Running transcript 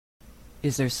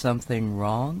Is there something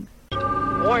wrong?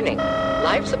 Warning.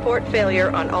 Life support failure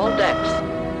on all decks.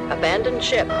 Abandon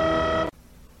ship.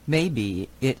 Maybe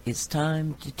it is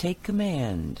time to take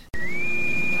command.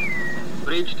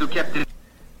 Bridge to Captain.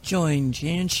 Join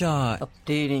Jan Shaw,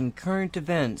 updating current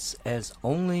events as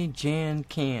only Jan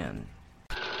can.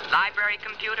 Library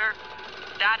computer.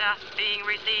 Data being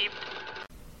received.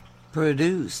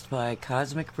 Produced by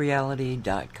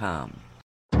CosmicReality.com.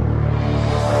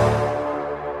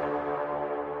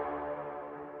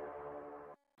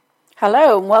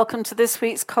 Hello and welcome to this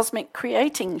week's Cosmic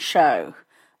Creating Show.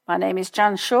 My name is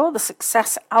Jan Shaw, the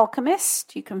Success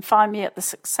Alchemist. You can find me at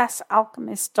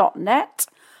thesuccessalchemist.net,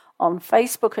 on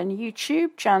Facebook and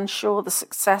YouTube, Jan Shaw, the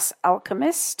Success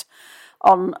Alchemist,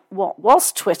 on what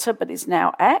was Twitter but is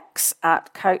now X,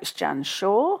 at Coach Jan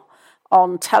Shaw,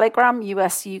 on Telegram,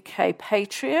 US UK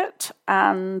Patriot,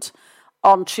 and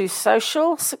on Truth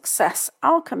Social, Success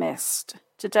Alchemist.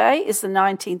 Today is the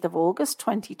 19th of August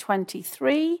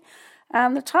 2023,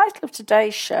 and the title of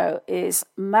today's show is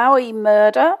Maui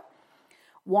Murder,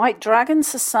 White Dragon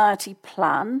Society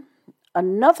Plan,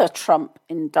 Another Trump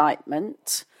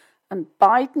Indictment, and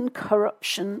Biden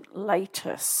Corruption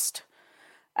Latest.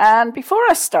 And before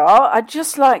I start, I'd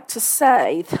just like to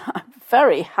say that I'm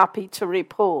very happy to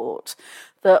report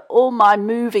that all my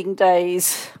moving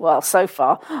days, well, so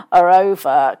far, are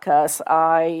over, because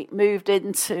I moved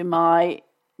into my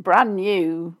brand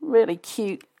new, really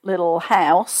cute little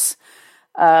house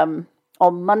on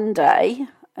Monday,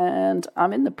 and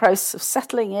I'm in the process of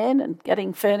settling in and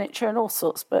getting furniture and all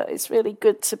sorts, but it's really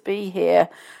good to be here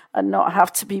and not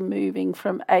have to be moving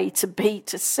from A to B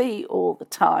to C all the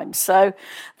time. So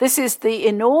this is the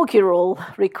inaugural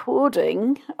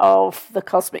recording of the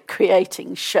Cosmic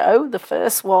Creating Show, the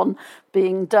first one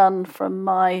being done from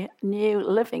my new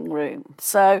living room.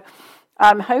 So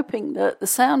I'm hoping that the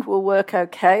sound will work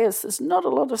okay, as there's not a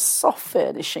lot of soft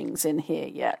furnishings in here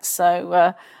yet.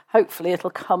 So hopefully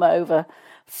it'll come over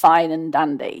fine and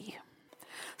dandy.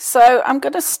 So I'm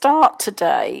going to start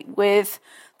today with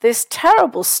this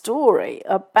terrible story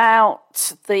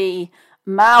about the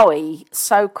Maui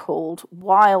so-called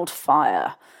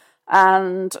wildfire.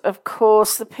 And, of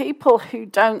course, the people who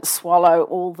don't swallow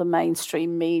all the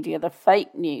mainstream media, the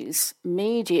fake news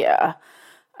media,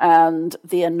 and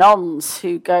the anons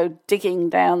who go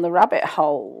digging down the rabbit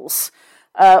holes,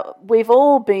 we've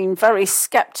all been very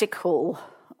sceptical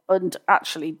and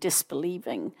actually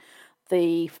disbelieving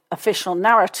the official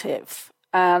narrative.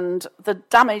 And the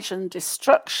damage and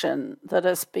destruction that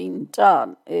has been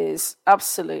done is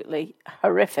absolutely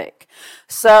horrific.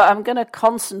 So I'm going to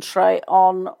concentrate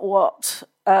on what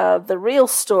the real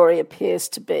story appears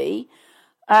to be,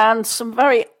 and some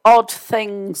very odd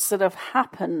things that have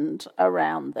happened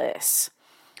around this.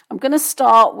 I'm going to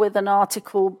start with an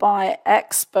article by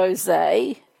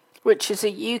Expose, which is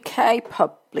a UK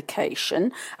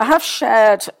publication. I have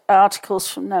shared articles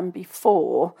from them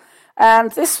before,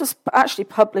 and this was actually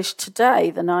published today,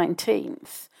 the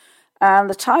 19th. And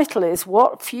the title is,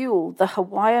 What Fueled the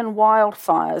Hawaiian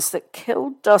Wildfires That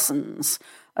Killed Dozens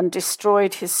and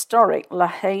Destroyed Historic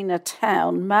Lahaina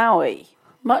Town, Maui?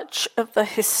 Much of the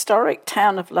historic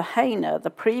town of Lahaina, the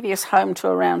previous home to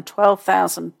around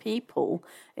 12,000 people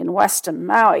in western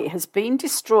Maui, has been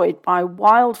destroyed by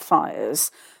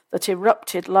wildfires that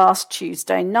erupted last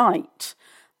Tuesday night.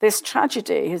 This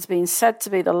tragedy has been said to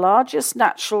be the largest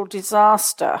natural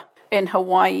disaster in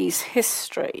Hawaii's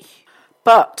history.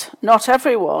 But not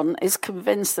everyone is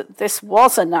convinced that this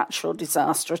was a natural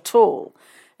disaster at all,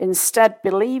 instead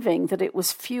believing that it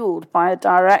was fueled by a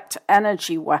direct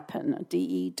energy weapon, a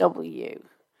DEW.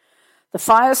 The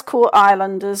fires caught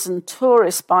islanders and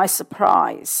tourists by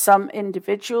surprise. Some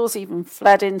individuals even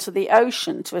fled into the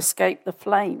ocean to escape the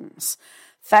flames.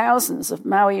 Thousands of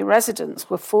Maui residents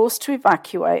were forced to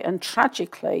evacuate, and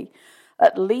tragically,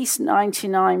 at least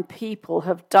 99 people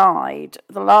have died.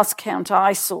 The last count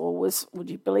I saw was,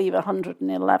 would you believe,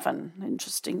 111.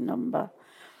 Interesting number.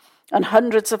 And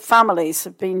hundreds of families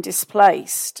have been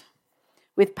displaced.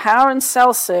 With power and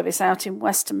cell service out in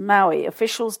western Maui,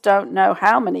 officials don't know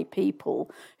how many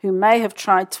people who may have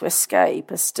tried to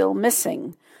escape are still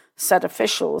missing, said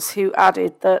officials, who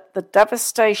added that the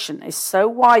devastation is so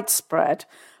widespread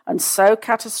and so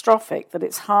catastrophic that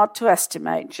it's hard to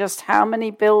estimate just how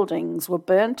many buildings were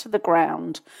burned to the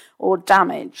ground or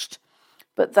damaged,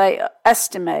 but they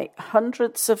estimate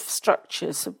hundreds of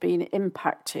structures have been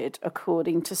impacted,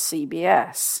 according to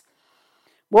CBS.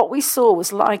 What we saw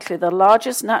was likely the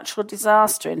largest natural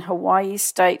disaster in Hawaii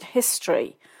state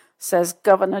history, says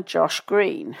Governor Josh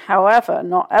Green. However,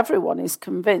 not everyone is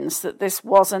convinced that this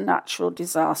was a natural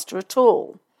disaster at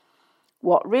all.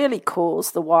 what really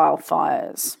caused the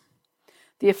wildfires.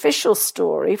 The official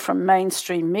story from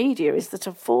mainstream media is that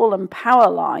a fallen power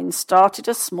line started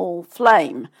a small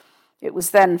flame. It was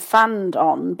then fanned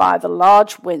on by the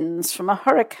large winds from a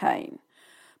hurricane.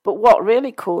 But what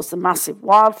really caused the massive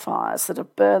wildfires that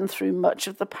have burned through much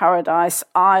of the Paradise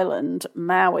Island,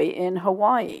 Maui in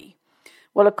Hawaii?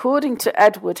 Well, according to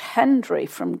Edward Hendry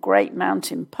from Great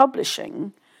Mountain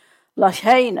Publishing,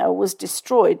 Lahaina was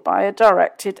destroyed by a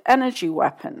directed energy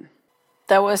weapon.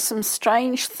 There were some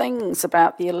strange things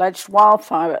about the alleged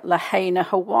wildfire at Lahaina,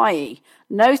 Hawaii.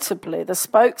 Notably, the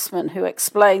spokesman who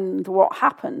explained what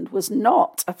happened was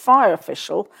not a fire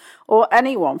official or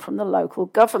anyone from the local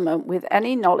government with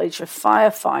any knowledge of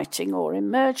firefighting or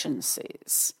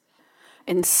emergencies.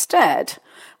 Instead,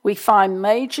 we find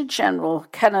Major General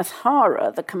Kenneth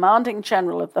Hara, the commanding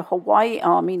general of the Hawaii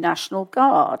Army National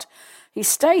Guard. He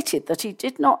stated that he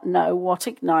did not know what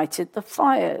ignited the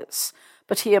fires,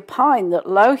 but he opined that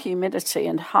low humidity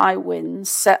and high winds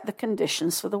set the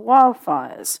conditions for the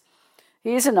wildfires.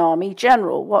 He is an Army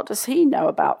general. What does he know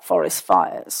about forest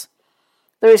fires?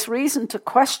 There is reason to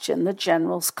question the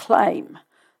general's claim.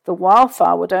 The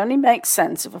wildfire would only make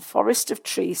sense if a forest of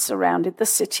trees surrounded the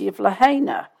city of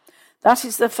Lahaina. That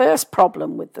is the first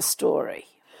problem with the story.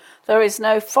 There is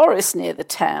no forest near the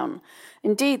town.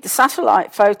 Indeed, the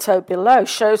satellite photo below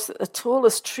shows that the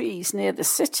tallest trees near the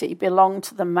city belong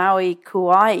to the Maui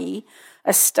Kauai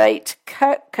estate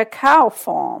cacao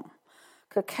farm.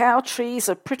 Cacao trees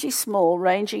are pretty small,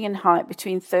 ranging in height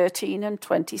between 13 and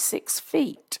 26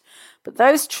 feet. But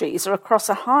those trees are across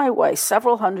a highway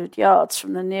several hundred yards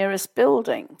from the nearest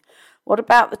building. What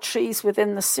about the trees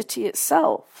within the city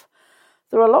itself?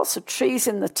 There are lots of trees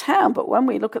in the town, but when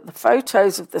we look at the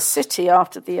photos of the city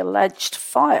after the alleged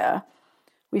fire,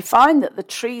 we find that the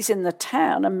trees in the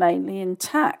town are mainly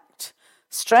intact.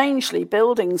 Strangely,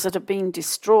 buildings that have been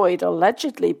destroyed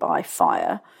allegedly by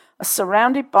fire are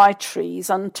surrounded by trees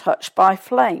untouched by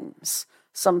flames.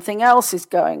 Something else is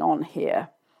going on here.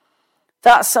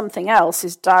 That something else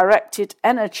is directed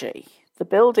energy. The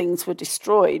buildings were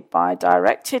destroyed by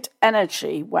directed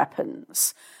energy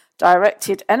weapons.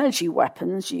 Directed energy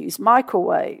weapons use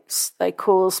microwaves. They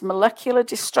cause molecular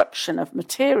destruction of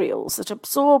materials that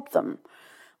absorb them.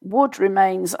 Wood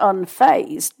remains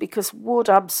unfazed because wood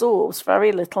absorbs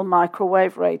very little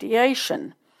microwave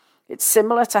radiation. It's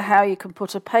similar to how you can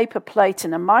put a paper plate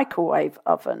in a microwave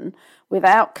oven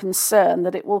without concern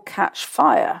that it will catch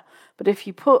fire. But if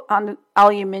you put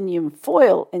aluminium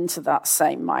foil into that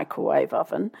same microwave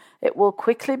oven, it will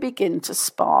quickly begin to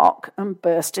spark and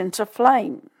burst into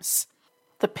flames.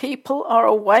 The people are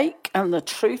awake and the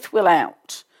truth will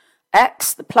out.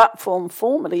 X, the platform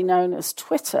formerly known as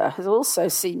Twitter, has also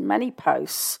seen many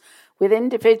posts with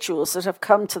individuals that have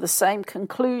come to the same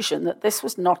conclusion that this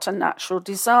was not a natural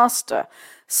disaster,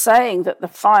 saying that the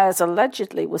fires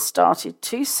allegedly were started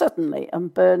too suddenly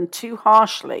and burned too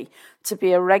harshly to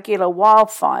be a regular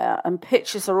wildfire, and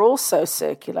pictures are also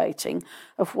circulating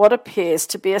of what appears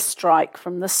to be a strike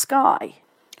from the sky.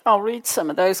 I'll read some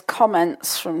of those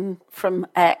comments from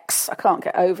X. I can't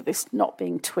get over this not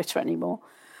being Twitter anymore.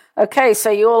 Okay, so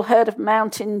you all heard of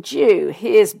Mountain Dew.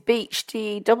 Here's Beach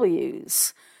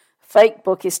DEWs.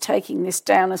 Fakebook is taking this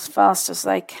down as fast as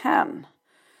they can.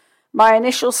 My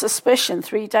initial suspicion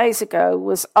 3 days ago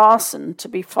was arson, to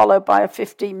be followed by a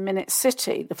 15-minute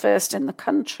city, the first in the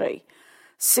country.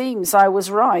 Seems I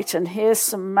was right, and here's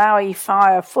some Maui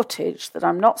fire footage that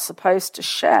I'm not supposed to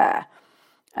share.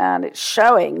 And it's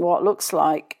showing what looks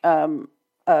like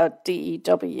a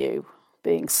DEW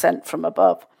being sent from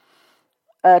above.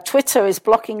 Twitter is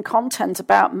blocking content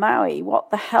about Maui. What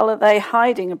the hell are they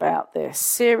hiding about this?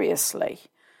 Seriously.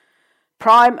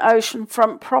 Prime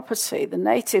oceanfront property. The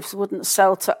natives wouldn't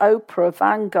sell to Oprah,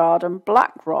 Vanguard and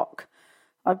BlackRock.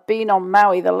 I've been on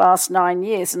Maui the last 9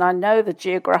 years and I know the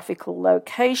geographical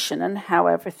location and how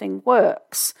everything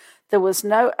works. There was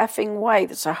no effing way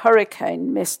that a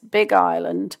hurricane missed Big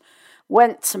Island,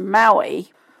 went to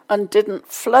Maui and didn't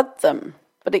flood them.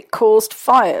 But it caused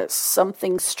fires.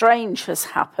 Something strange has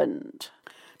happened.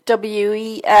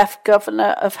 WEF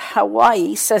Governor of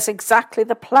Hawaii says exactly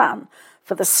the plan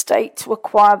for the state to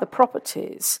acquire the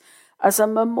properties as a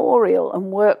memorial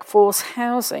and workforce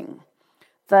housing.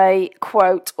 They,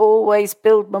 quote, always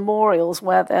build memorials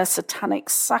where their satanic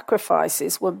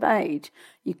sacrifices were made.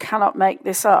 You cannot make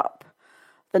this up.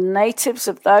 The natives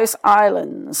of those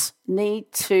islands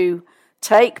need to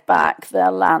take back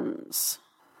their lands.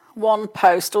 One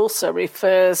post also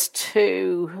refers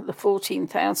to the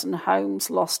 14,000 homes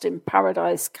lost in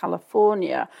Paradise,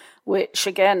 California, which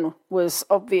again was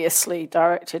obviously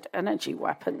directed energy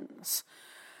weapons.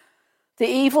 The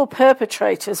evil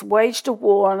perpetrators waged a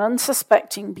war on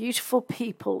unsuspecting beautiful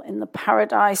people in the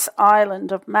paradise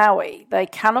island of Maui. They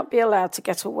cannot be allowed to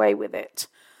get away with it.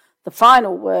 The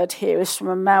final word here is from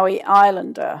a Maui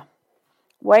islander.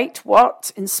 Wait,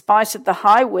 what? In spite of the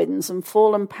high winds and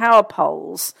fallen power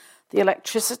poles, the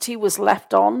electricity was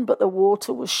left on, but the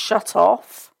water was shut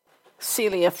off.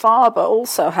 Celia Farber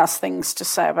also has things to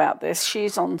say about this.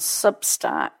 She's on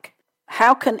Substack.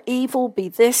 How can evil be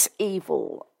this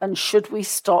evil, and should we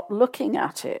stop looking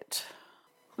at it?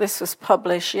 This was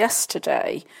published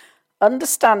yesterday.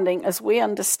 Understanding as we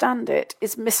understand it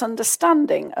is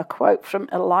misunderstanding, a quote from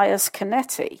Elias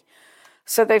Canetti.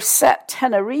 So they've set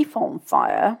Tenerife on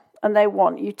fire, and they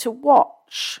want you to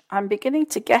watch. I'm beginning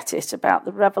to get it about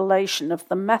the revelation of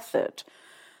the method.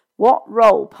 What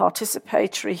role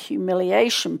participatory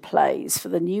humiliation plays for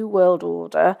the New World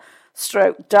Order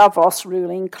 / Davos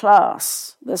ruling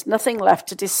class. There's nothing left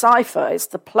to decipher. It's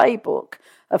the playbook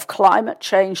of climate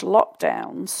change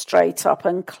lockdowns, straight up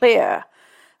and clear.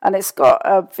 And it's got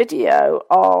a video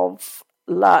of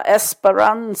La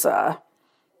Esperanza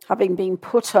having been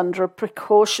put under a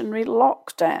precautionary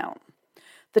lockdown.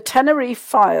 The Tenerife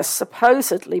fires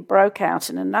supposedly broke out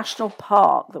in a national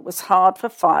park that was hard for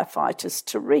firefighters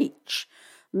to reach.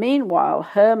 Meanwhile,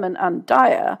 Herman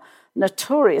Andaya,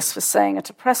 notorious for saying at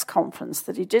a press conference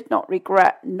that he did not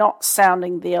regret not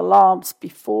sounding the alarms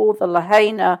before the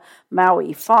Lahaina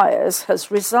Maui fires,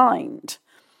 has resigned.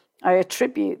 I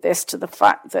attribute this to the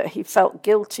fact that he felt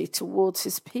guilty towards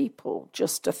his people,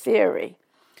 just a theory.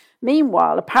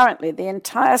 Meanwhile, apparently the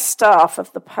entire staff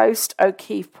of the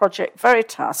post-O'Keefe Project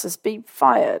Veritas has been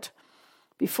fired.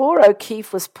 Before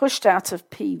O'Keefe was pushed out of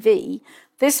PV,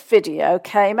 this video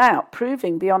came out,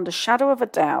 proving beyond a shadow of a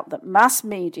doubt that mass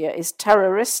media is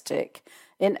terroristic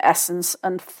in essence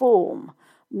and form.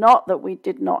 Not that we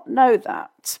did not know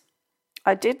that.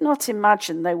 I did not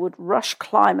imagine they would rush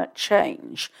climate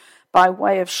change by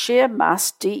way of sheer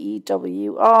mass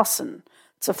DEW arson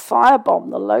to firebomb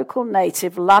the local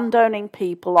native landowning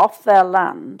people off their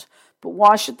land, but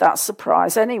why should that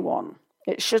surprise anyone?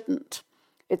 It shouldn't.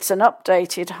 It's an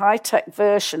updated high-tech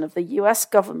version of the US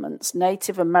government's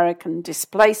Native American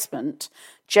displacement,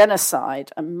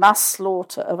 genocide, and mass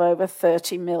slaughter of over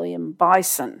 30 million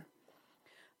bison.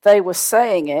 They were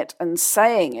saying it,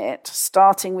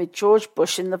 starting with George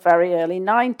Bush in the very early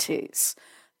 90s.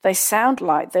 They sound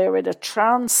like they're in a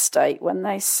trance state when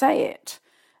they say it.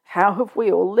 How have we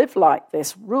all lived like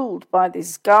this, ruled by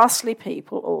these ghastly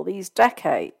people all these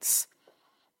decades?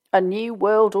 A new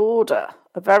world order,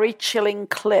 a very chilling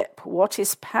clip. What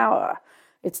is power?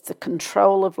 It's the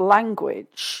control of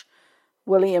language.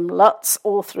 William Lutz,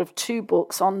 author of 2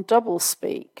 books on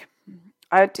doublespeak.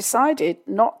 I had decided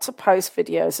not to post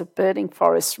videos of burning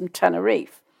forests from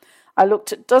Tenerife. I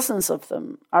looked at dozens of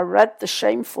them. I read the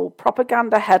shameful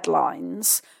propaganda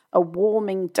headlines, a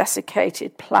warming,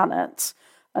 desiccated planet,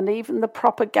 and even the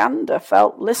propaganda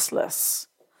felt listless.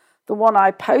 The one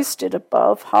I posted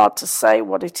above, hard to say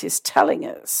what it is telling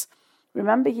us.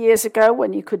 Remember years ago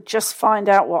when you could just find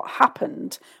out what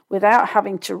happened without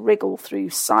having to wriggle through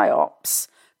psyops,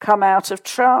 come out of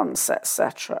trance,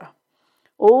 etc.?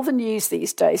 All the news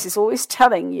these days is always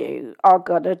telling you are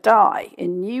gonna die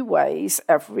in new ways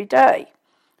every day.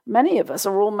 Many of us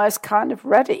are almost kind of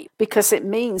ready because it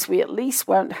means we at least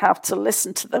won't have to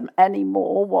listen to them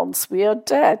anymore once we are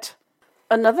dead.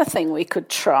 Another thing we could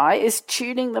try is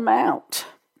tuning them out.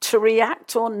 To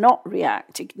react or not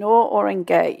react, ignore or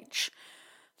engage.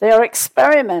 They are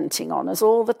experimenting on us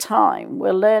all the time.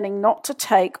 We're learning not to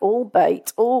take all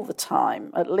bait all the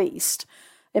time, at least.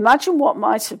 Imagine what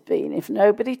might have been if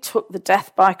nobody took the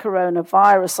death by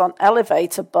coronavirus on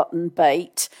elevator button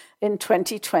bait in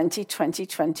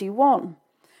 2020-2021.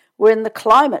 We're in the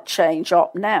climate change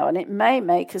op now, and it may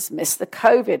make us miss the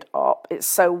COVID op. It's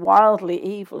so wildly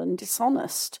evil and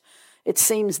dishonest. It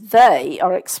seems they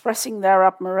are expressing their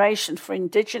admiration for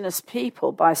indigenous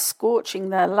people by scorching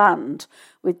their land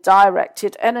with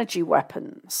directed energy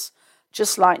weapons.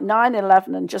 Just like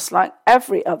 9/11 and just like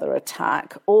every other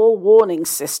attack, all warning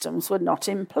systems were not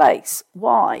in place.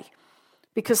 Why?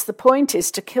 Because the point is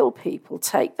to kill people,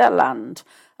 take their land,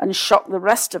 and shock the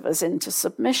rest of us into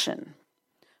submission.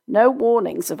 No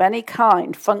warnings of any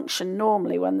kind functioned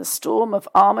normally when the storm of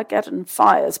Armageddon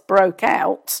fires broke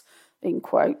out, in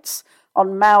quotes,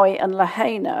 on Maui and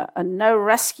Lahaina, and no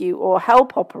rescue or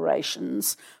help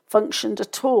operations functioned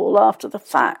at all after the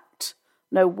fact.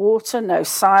 No water, no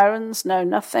sirens, no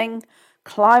nothing.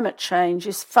 Climate change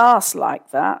is fast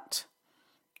like that.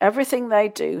 Everything they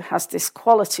do has this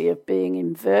quality of being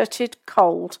inverted,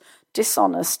 cold,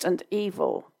 dishonest, and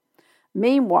evil.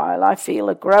 Meanwhile, I feel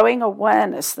a growing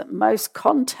awareness that most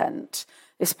content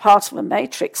is part of a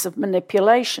matrix of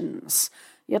manipulations,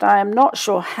 yet I am not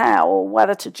sure how or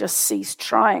whether to just cease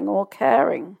trying or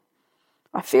caring.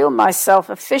 I feel myself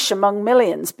a fish among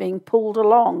millions being pulled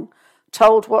along,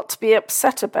 told what to be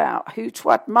upset about, who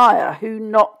to admire, who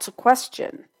not to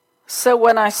question. So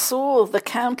when I saw the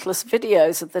countless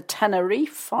videos of the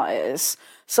Tenerife fires,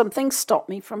 something stopped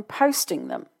me from posting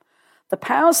them. The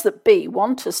powers that be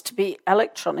want us to be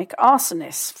electronic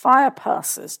arsonists, fire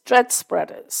passers, dread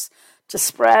spreaders, to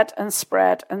spread and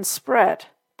spread and spread,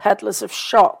 peddlers of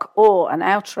shock, awe and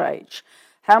outrage.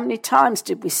 How many times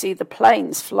did we see the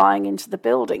planes flying into the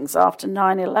buildings after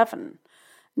 9/11?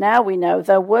 Now we know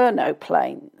there were no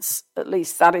planes. At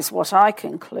least that is what I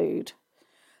conclude.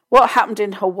 What happened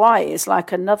in Hawaii is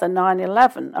like another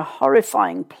 9/11, a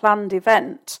horrifying planned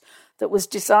event that was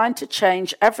designed to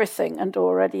change everything and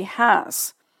already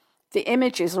has. The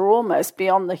images are almost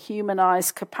beyond the human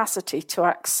eye's capacity to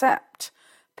accept.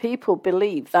 People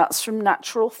believe that's from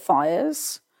natural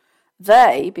fires.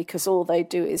 They, because all they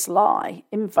do is lie,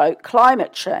 invoke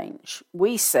climate change.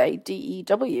 We say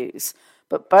DEWs,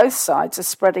 but both sides are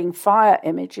spreading fire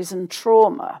images and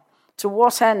trauma. To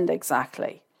what end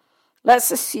exactly?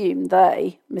 Let's assume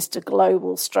they, Mr.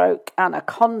 Global Stroke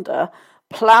Anaconda,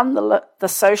 plan the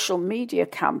social media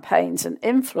campaigns and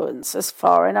influencers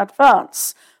far in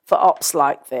advance for ops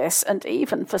like this and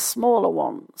even for smaller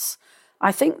ones.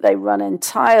 I think they run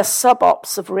entire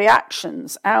sub-ops of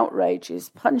reactions, outrages,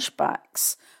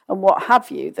 punchbacks, and what have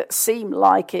you that seem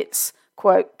like it's,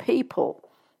 quote, people,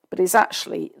 but is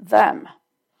actually them.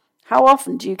 How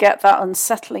often do you get that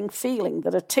unsettling feeling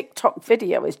that a TikTok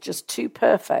video is just too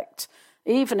perfect,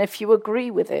 even if you agree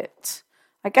with it?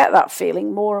 I get that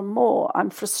feeling more and more.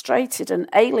 I'm frustrated and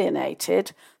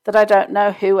alienated that I don't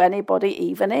know who anybody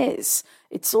even is.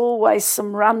 It's always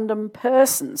some random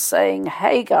person saying,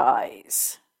 "Hey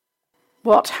guys."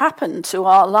 What happened to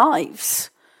our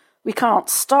lives? We can't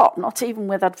stop, not even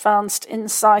with advanced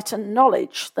insight and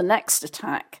knowledge. The next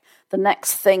attack, the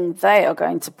next thing they are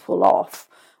going to pull off,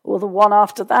 or the one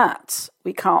after that.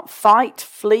 We can't fight,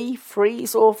 flee,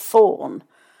 freeze, or fawn.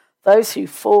 Those who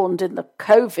fawned in the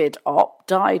COVID op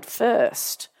died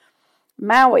first.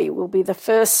 Maui will be the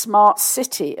first smart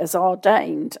city as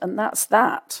ordained, and that's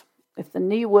that. If the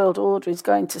New World Order is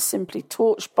going to simply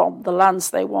torch bomb the lands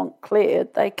they want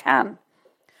cleared, they can.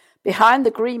 Behind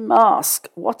the green mask,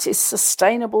 what is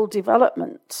sustainable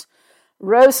development?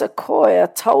 Rosa Coyer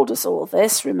told us all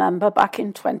this, remember, back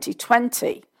in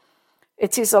 2020.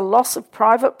 It is a loss of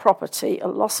private property, a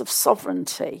loss of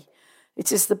sovereignty.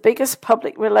 It is the biggest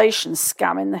public relations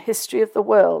scam in the history of the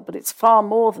world, but it's far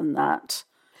more than that.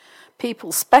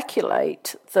 People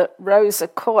speculate that Rosa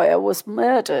Coyer was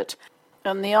murdered,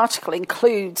 and the article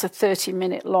includes a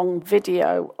 30-minute long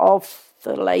video of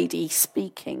the lady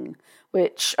speaking,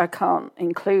 which I can't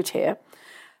include here.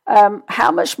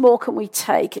 How much more can we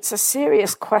take? It's a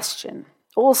serious question.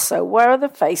 Also, where are the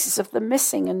faces of the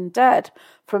missing and dead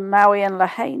from Maui and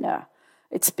Lahaina?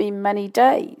 It's been many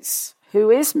days. Who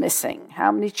is missing?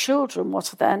 How many children?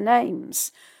 What are their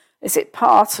names? Is it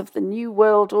part of the New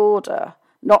World Order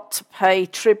not to pay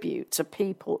tribute to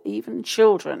people, even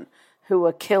children, who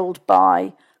were killed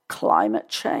by climate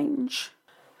change?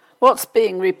 What's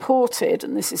being reported,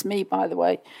 and this is me, by the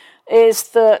way, is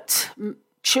that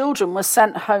children were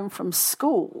sent home from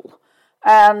school,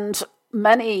 and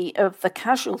many of the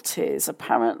casualties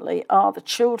apparently are the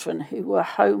children who were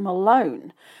home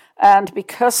alone. And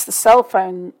because the cell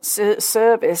phone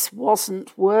service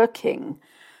wasn't working,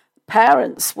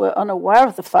 parents were unaware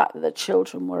of the fact that the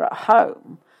children were at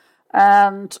home.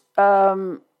 And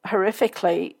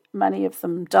horrifically, many of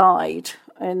them died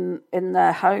in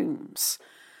their homes.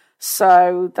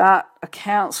 So that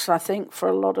accounts, I think, for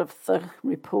a lot of the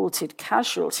reported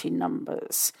casualty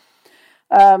numbers.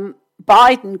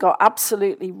 Biden got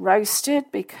absolutely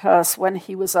roasted because when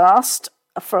he was asked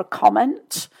for a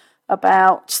comment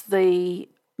about the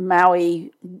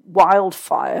Maui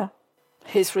wildfire,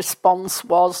 his response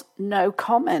was no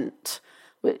comment,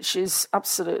 which is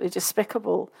absolutely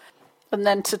despicable. And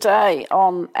then today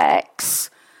on X,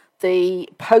 the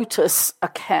POTUS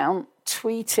account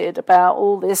tweeted about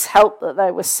all this help that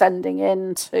they were sending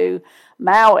in to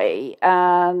Maui.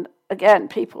 And again,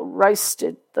 people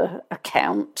roasted the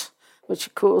account, which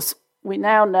of course we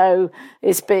now know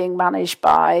is being managed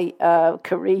by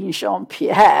Karine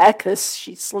Jean-Pierre, because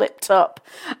she slipped up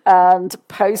and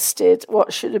posted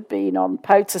what should have been on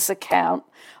POTUS account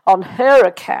on her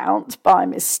account by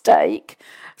mistake,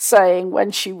 saying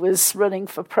when she was running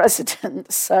for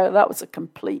president. So that was a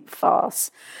complete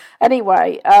farce.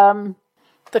 Anyway,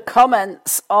 The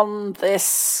comments on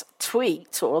this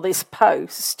tweet or this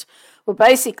post were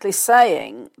basically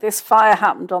saying this fire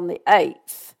happened on the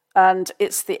 8th and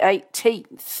it's the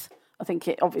 18th. I think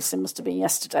it obviously must have been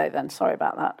yesterday then, sorry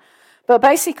about that. But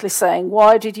basically saying,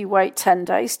 why did you wait 10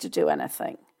 days to do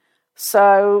anything?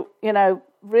 So,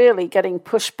 really getting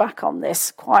pushed back on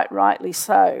this, quite rightly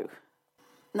so.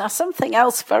 Now, something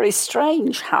else very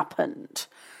strange happened.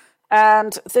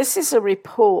 And this is a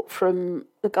report from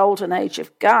The Golden Age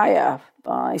of Gaia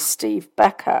by Steve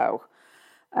Beckow.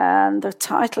 And the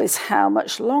title is How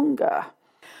Much Longer?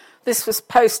 This was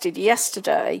posted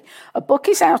yesterday. A book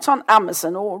is out on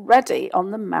Amazon already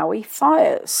on the Maui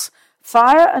fires.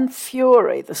 Fire and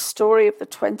Fury, the story of the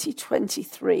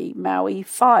 2023 Maui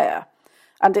fire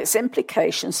and its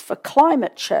implications for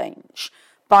climate change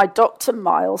by Dr.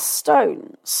 Miles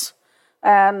Stones.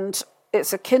 And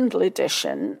it's a Kindle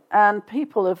edition, and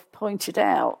people have pointed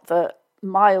out that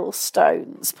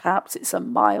milestones, perhaps it's a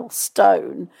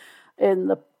milestone in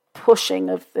the pushing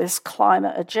of this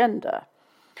climate agenda.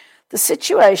 The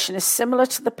situation is similar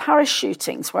to the Paris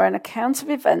shootings, where an account of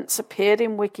events appeared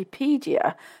in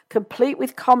Wikipedia, complete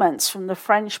with comments from the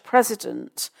French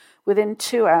president within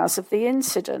 2 hours of the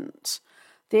incident.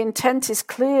 The intent is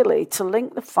clearly to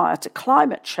link the fire to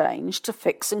climate change to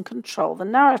fix and control the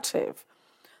narrative.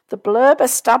 The blurb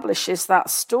establishes that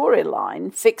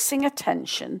storyline, fixing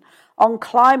attention on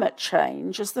climate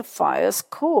change as the fire's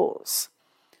cause.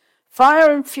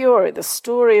 Fire and Fury, the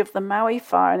story of the Maui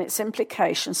fire and its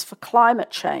implications for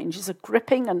climate change, is a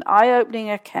gripping and eye-opening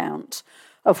account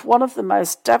of one of the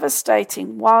most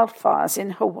devastating wildfires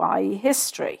in Hawaii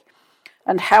history,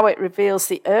 and how it reveals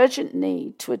the urgent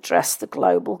need to address the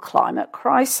global climate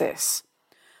crisis.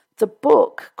 The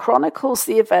book chronicles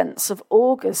the events of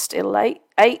August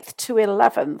 8th to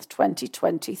 11th,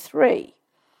 2023,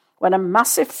 when a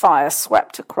massive fire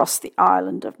swept across the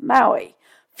island of Maui,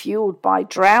 fueled by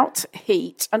drought,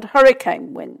 heat, and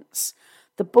hurricane winds.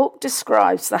 The book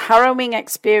describes the harrowing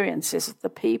experiences of the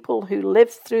people who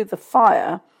lived through the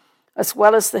fire, as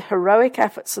well as the heroic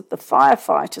efforts of the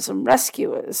firefighters and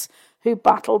rescuers who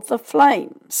battled the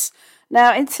flames.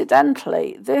 Now,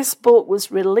 incidentally, this book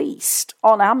was released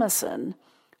on Amazon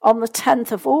on the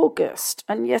 10th of August,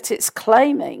 and yet it's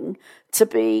claiming to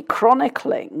be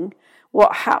chronicling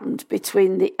what happened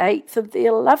between the 8th and the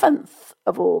 11th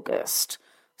of August.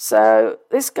 So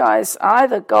this guy's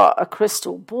either got a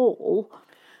crystal ball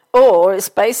or is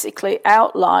basically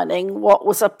outlining what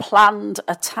was a planned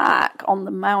attack on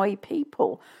the Maui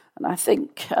people. And I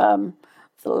think the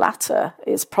latter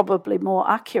is probably more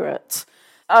accurate.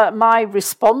 My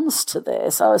response to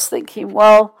this, I was thinking,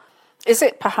 well, is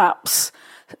it perhaps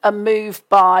a move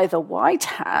by the White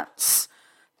Hats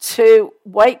to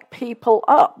wake people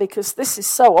up? Because this is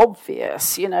so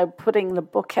obvious, putting the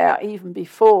book out even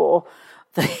before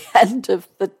the end of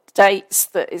the dates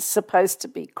that it's supposed to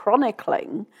be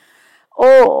chronicling,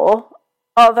 or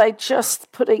are they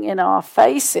just putting in our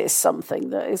faces something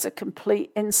that is a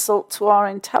complete insult to our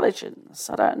intelligence?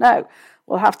 I don't know.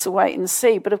 We'll have to wait and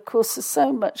see. But of course, there's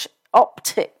so many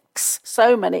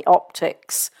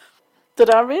optics,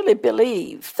 that I really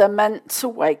believe they're meant to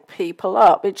wake people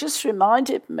up. It just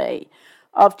reminded me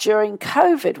of during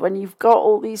COVID, when you've got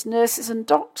all these nurses and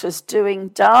doctors doing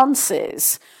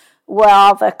dances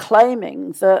while they're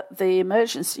claiming that the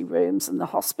emergency rooms and the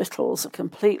hospitals are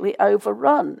completely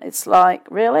overrun. It's like,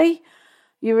 really?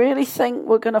 You really think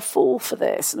we're going to fall for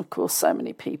this? And of course, so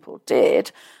many people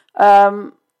did.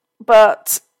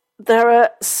 But there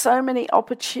are so many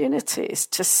opportunities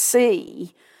to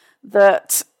see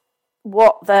that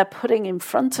what they're putting in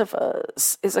front of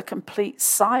us is a complete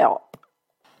psyop.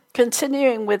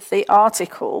 Continuing with the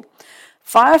article,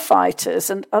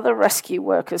 firefighters and other rescue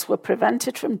workers were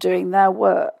prevented from doing their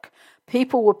work.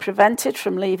 People were prevented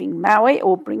from leaving Maui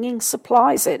or bringing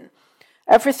supplies in.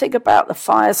 Everything about the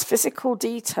fire's physical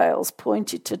details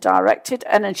pointed to directed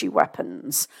energy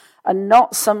weapons and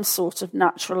not some sort of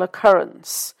natural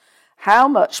occurrence. How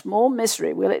much more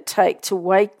misery will it take to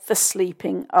wake the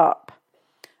sleeping up?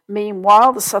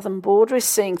 Meanwhile, the southern border is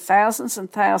seeing thousands and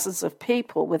thousands of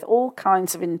people with all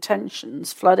kinds of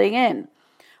intentions flooding in.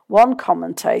 One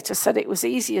commentator said it was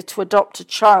easier to adopt a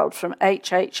child from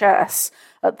HHS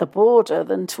at the border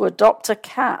than to adopt a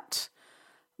cat.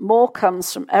 More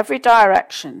comes from every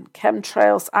direction,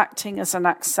 chemtrails acting as an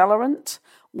accelerant,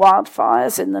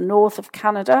 wildfires in the north of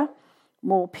Canada,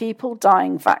 more people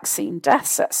dying, vaccine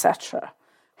deaths, etc.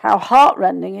 How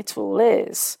heartrending it all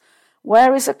is.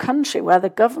 Where is a country where the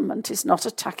government is not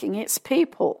attacking its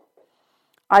people?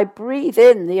 I breathe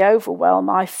in the overwhelm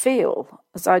I feel.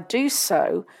 As I do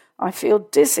so, I feel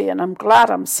dizzy and I'm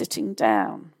glad I'm sitting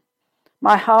down.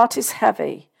 My heart is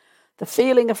heavy. The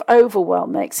feeling of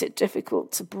overwhelm makes it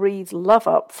difficult to breathe love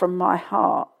up from my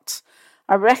heart.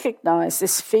 I recognize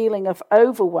this feeling of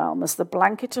overwhelm as the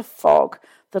blanket of fog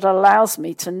that allows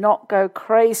me to not go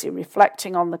crazy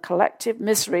reflecting on the collective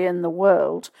misery in the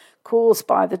world caused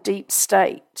by the deep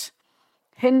state.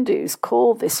 Hindus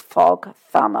call this fog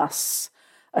tamas.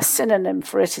 A synonym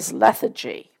for it is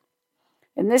lethargy.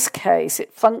 In this case,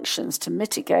 it functions to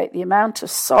mitigate the amount of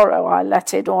sorrow I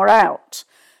let in or out.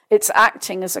 It's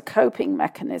acting as a coping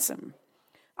mechanism.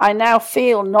 I now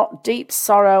feel not deep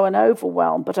sorrow and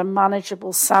overwhelm, but a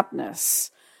manageable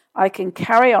sadness. I can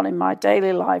carry on in my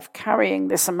daily life carrying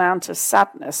this amount of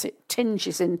sadness. It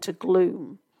tinges into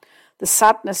gloom. The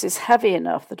sadness is heavy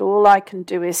enough that all I can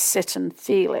do is sit and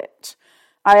feel it.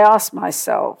 I ask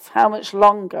myself, how much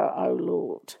longer, O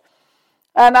Lord?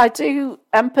 And I do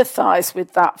empathize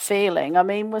with that feeling. I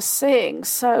mean, we're seeing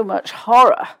so much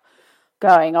horror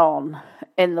going on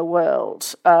in the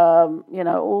world.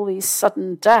 All these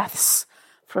sudden deaths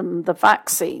from the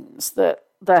vaccines that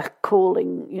they're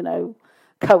calling,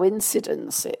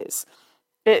 coincidences.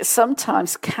 It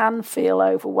sometimes can feel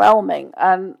overwhelming.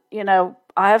 And,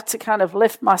 I have to kind of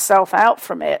lift myself out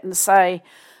from it and say,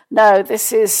 no,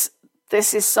 this is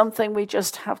something we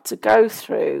just have to go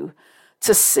through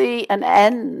to see an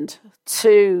end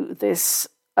to this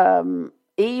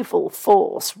evil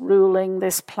force ruling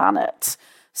this planet.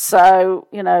 So,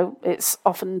 it's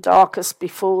often darkest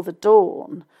before the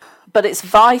dawn. But it's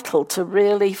vital to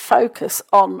really focus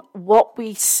on what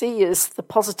we see as the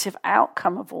positive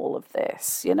outcome of all of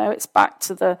this. It's back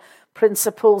to the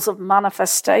principles of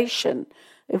manifestation.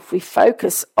 If we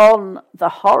focus on the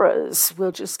horrors,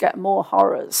 we'll just get more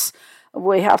horrors.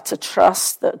 We have to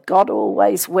trust that God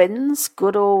always wins.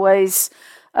 Good always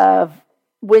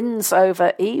wins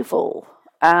over evil.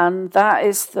 And that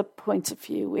is the point of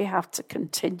view we have to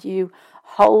continue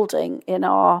holding in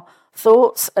our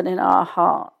thoughts and in our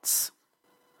hearts.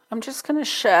 I'm just going to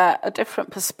share a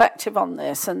different perspective on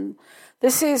this. And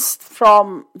this is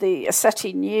from the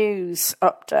Asceti News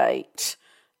update.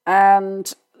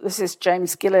 And this is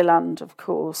James Gilliland, of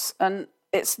course. And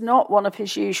it's not one of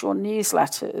his usual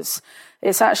newsletters.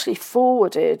 It's actually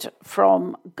forwarded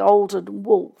from Golden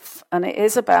Wolf, and it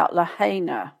is about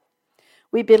Lahaina.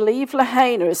 We believe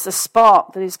Lahaina is the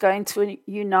spark that is going to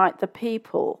unite the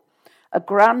people, a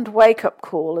grand wake-up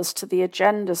call as to the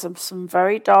agendas of some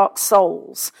very dark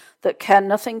souls that care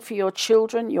nothing for your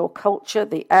children, your culture,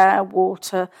 the air,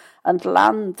 water, and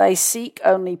land. They seek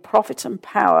only profit and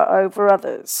power over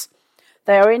others.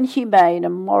 They are inhumane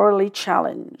and morally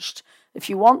challenged. If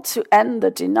you want to end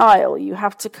the denial, you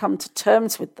have to come to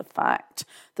terms with the fact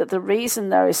that the reason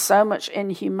there is so much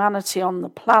inhumanity on the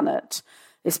planet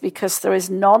is because there is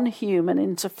non-human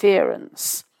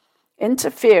interference.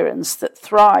 Interference that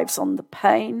thrives on the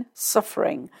pain,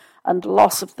 suffering, and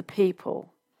loss of the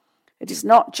people. It is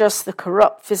not just the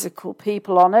corrupt physical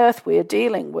people on Earth we are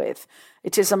dealing with.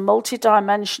 It is a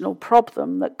multidimensional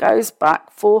problem that goes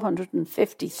back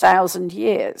 450,000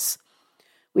 years.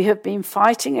 We have been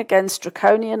fighting against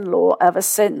draconian law ever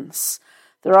since.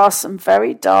 There are some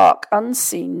very dark,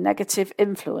 unseen negative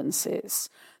influences.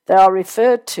 They are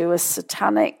referred to as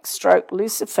satanic,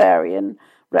 Luciferian,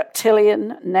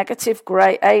 reptilian, negative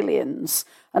grey aliens,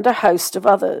 and a host of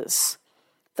others.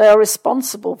 They are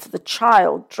responsible for the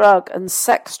child, drug, and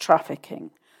sex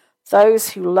trafficking.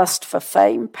 Those who lust for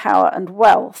fame, power, and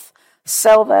wealth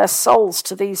sell their souls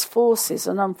to these forces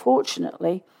and,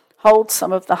 unfortunately, hold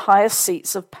some of the highest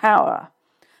seats of power.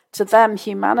 To them,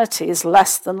 humanity is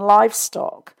less than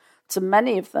livestock. To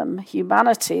many of them,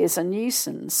 humanity is a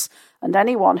nuisance, and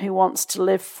anyone who wants to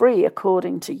live free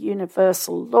according to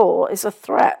universal law is a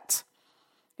threat.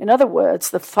 In other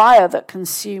words, the fire that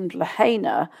consumed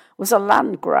Lahaina was a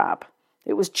land grab.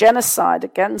 It was genocide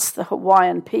against the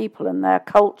Hawaiian people and their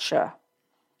culture.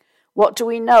 What do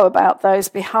we know about those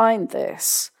behind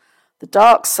this? The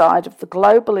dark side of the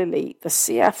global elite, the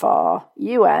CFR,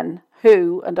 UN,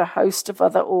 WHO, and a host of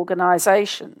other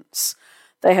organizations.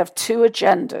 They have two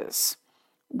agendas.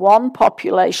 One,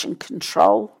 population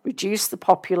control, reduce the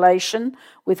population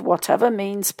with whatever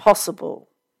means possible.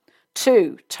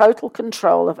 Two, total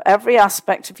control of every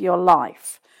aspect of your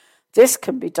life. This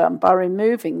can be done by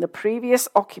removing the previous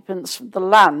occupants from the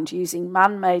land using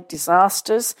man-made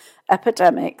disasters,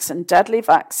 epidemics, and deadly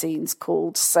vaccines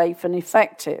called safe and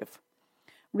effective.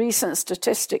 Recent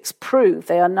statistics prove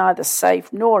they are neither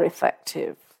safe nor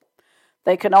effective.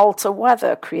 They can alter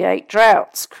weather, create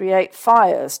droughts, create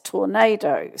fires,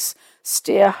 tornadoes,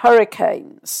 steer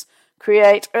hurricanes,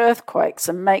 create earthquakes,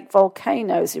 and make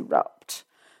volcanoes erupt.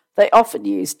 They often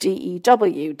use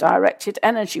DEW, directed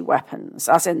energy weapons,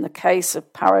 as in the case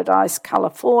of Paradise,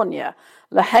 California,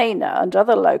 Lahaina, and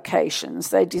other locations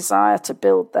they desire to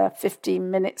build their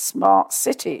 15-minute smart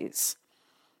cities.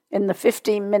 In the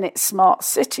 15-minute smart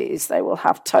cities, they will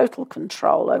have total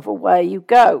control over where you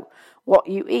go, what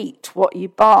you eat, what you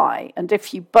buy, and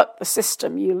if you buck the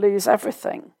system, you lose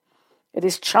everything. It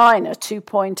is China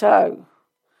 2.0.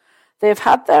 They have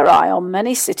had their eye on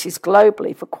many cities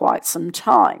globally for quite some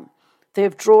time. They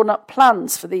have drawn up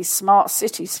plans for these smart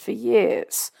cities for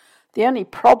years. The only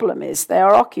problem is they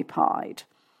are occupied.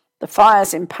 The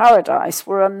fires in Paradise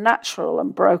were unnatural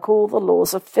and broke all the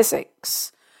laws of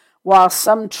physics. While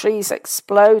some trees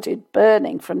exploded,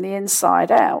 burning from the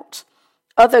inside out,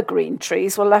 other green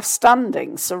trees were left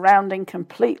standing, surrounding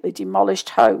completely demolished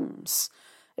homes.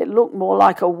 It looked more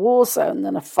like a war zone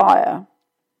than a fire.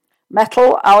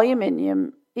 Metal,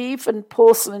 aluminium, even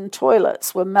porcelain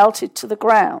toilets were melted to the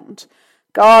ground.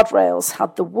 Guardrails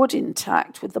had the wood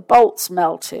intact with the bolts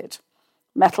melted.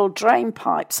 Metal drain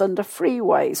pipes under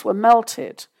freeways were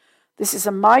melted. This is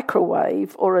a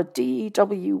microwave or a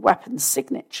DEW weapon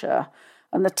signature,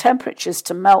 and the temperatures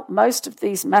to melt most of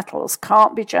these metals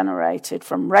can't be generated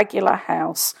from regular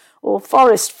house or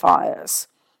forest fires.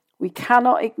 We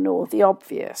cannot ignore the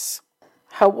obvious.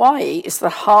 Hawaii is the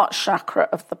heart chakra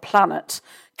of the planet,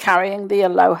 carrying the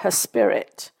aloha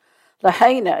spirit.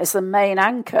 Lahaina is the main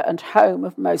anchor and home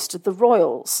of most of the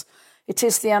royals. It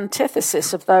is the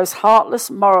antithesis of those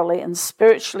heartless, morally and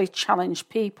spiritually challenged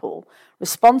people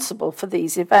responsible for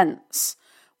these events.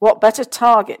 What better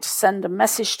target to send a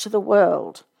message to the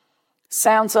world?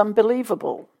 Sounds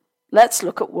unbelievable. Let's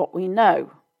look at what we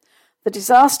know. The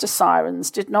disaster sirens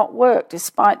did not work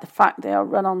despite the fact they are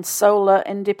run on solar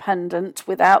independent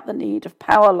without the need of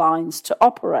power lines to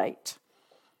operate.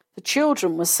 The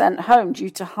children were sent home due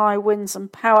to high winds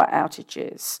and power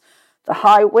outages. The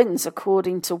high winds,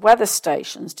 according to weather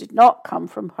stations, did not come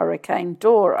from Hurricane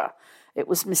Dora. It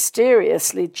was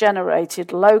mysteriously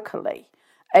generated locally,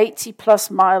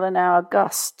 80-plus mile-an-hour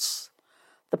gusts.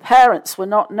 The parents were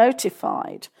not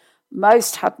notified.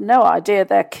 Most had no idea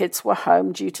their kids were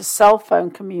home due to cell phone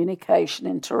communication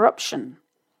interruption.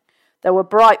 There were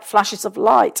bright flashes of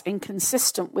light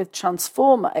inconsistent with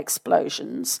transformer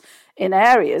explosions in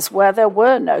areas where there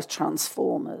were no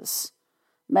transformers.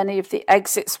 Many of the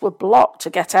exits were blocked to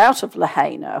get out of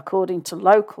Lahaina, according to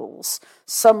locals,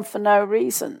 some for no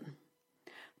reason.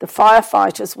 The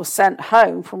firefighters were sent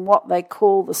home from what they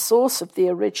call the source of the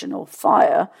original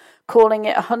fire, calling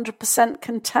it 100%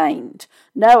 contained,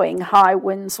 knowing high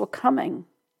winds were coming.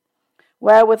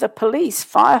 Where were the police,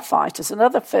 firefighters, and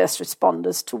other first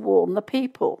responders to warn the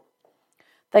people?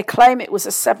 They claim it was a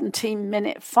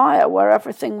 17-minute fire where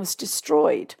everything was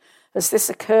destroyed. Has this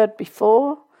occurred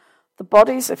before? The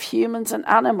bodies of humans and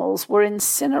animals were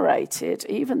incinerated,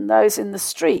 even those in the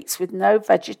streets with no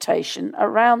vegetation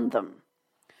around them.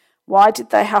 Why did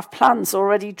they have plans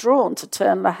already drawn to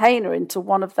turn Lahaina into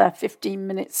one of their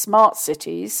 15-minute smart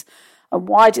cities? And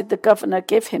why did the governor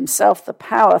give himself the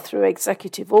power through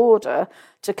executive order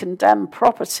to condemn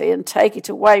property and take it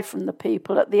away from the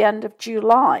people at the end of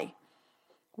July?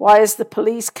 Why is the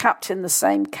police captain the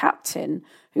same captain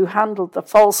who handled the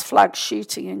false flag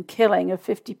shooting and killing of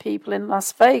 50 people in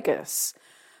Las Vegas?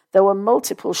 There were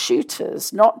multiple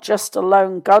shooters, not just a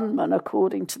lone gunman,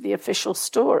 according to the official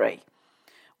story.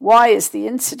 Why is the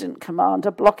incident commander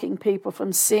blocking people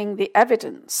from seeing the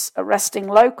evidence, arresting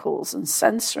locals and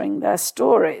censoring their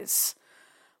stories?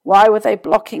 Why were they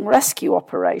blocking rescue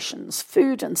operations,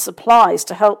 food and supplies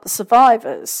to help the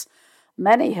survivors?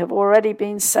 Many have already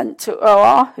been sent to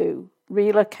Oahu,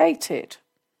 relocated.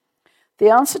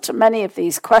 The answer to many of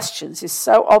these questions is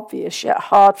so obvious yet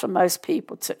hard for most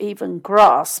people to even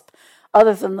grasp,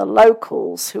 other than the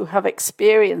locals who have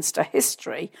experienced a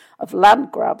history of land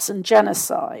grabs and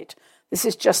genocide. This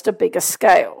is just a bigger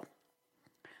scale.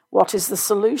 What is the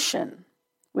solution?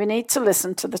 We need to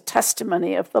listen to the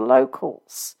testimony of the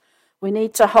locals. We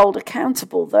need to hold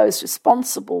accountable those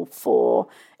responsible for,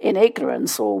 in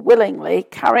ignorance or willingly,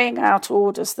 carrying out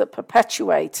orders that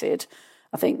perpetuated,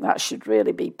 I think that should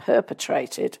really be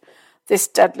perpetrated, this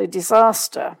deadly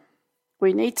disaster.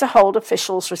 We need to hold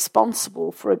officials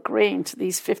responsible for agreeing to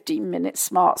these 15-minute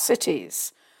smart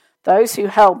cities, those who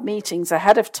held meetings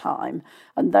ahead of time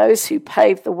and those who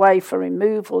paved the way for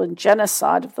removal and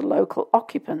genocide of the local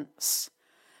occupants.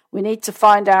 We need to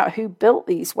find out who built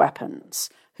these weapons,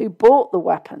 who bought the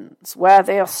weapons, where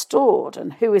they are stored,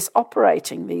 and who is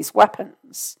operating these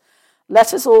weapons.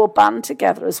 Let us all band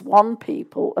together as one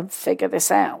people and figure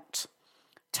this out.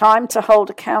 Time to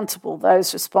hold accountable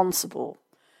those responsible.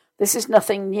 This is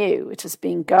nothing new. It has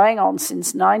been going on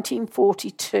since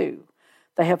 1942.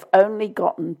 They have only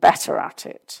gotten better at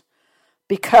it.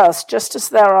 Because just as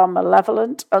there are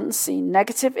malevolent, unseen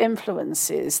negative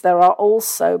influences, there are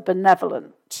also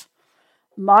benevolent.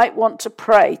 Might want to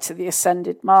pray to the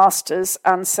ascended masters,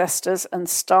 ancestors, and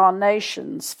star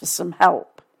nations for some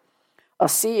help.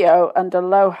 Oseo and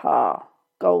Aloha,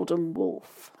 Golden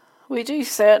Wolf. We do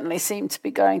certainly seem to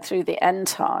be going through the end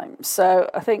times, so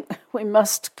I think we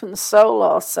must console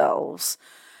ourselves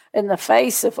in the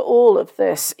face of all of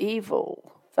this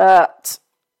evil, that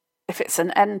if it's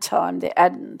an end time, the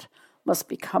end must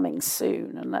be coming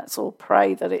soon, and let's all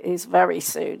pray that it is very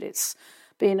soon. It's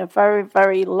been a very,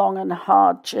 very long and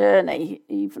hard journey,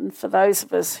 even for those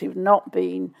of us who've not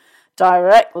been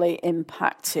directly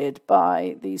impacted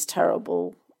by these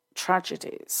terrible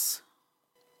tragedies.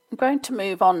 I'm going to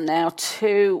move on now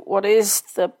to what is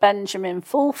the Benjamin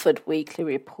Fulford Weekly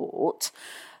Report.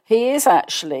 He is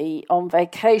actually on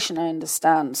vacation, I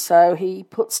understand, so he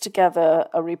puts together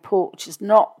a report which is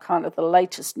not kind of the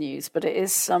latest news, but it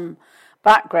is some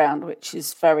background which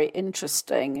is very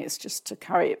interesting. It's just to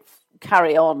carry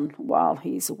on while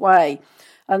he's away.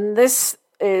 And this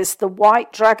is the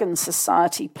White Dragon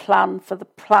Society Plan for the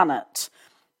Planet,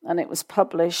 and it was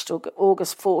published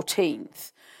August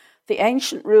 14th. The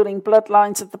ancient ruling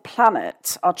bloodlines of the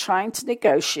planet are trying to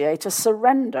negotiate a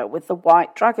surrender with the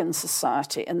White Dragon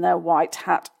Society and their white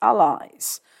hat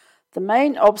allies. The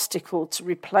main obstacle to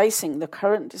replacing the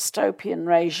current dystopian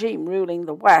regime ruling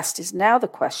the West is now the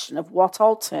question of what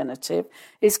alternative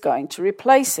is going to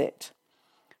replace it.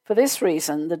 For this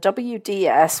reason, the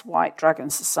WDS White Dragon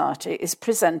Society is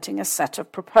presenting a set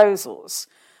of proposals.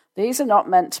 These are not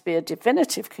meant to be a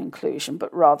definitive conclusion,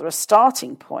 but rather a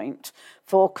starting point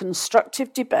for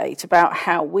constructive debate about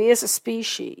how we as a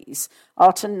species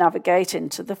are to navigate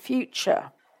into the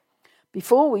future.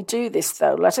 Before we do this,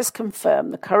 though, let us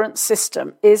confirm the current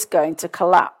system is going to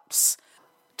collapse.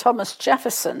 Thomas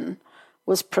Jefferson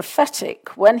was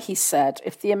prophetic when he said,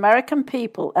 if the American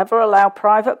people ever allow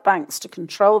private banks to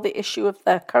control the issue of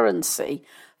their currency,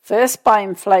 first by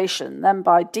inflation, then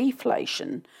by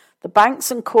deflation, the banks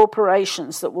and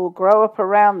corporations that will grow up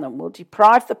around them will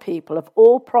deprive the people of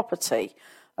all property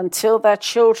until their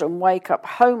children wake up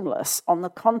homeless on the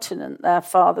continent their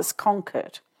fathers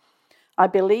conquered. I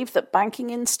believe that banking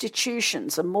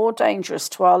institutions are more dangerous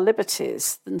to our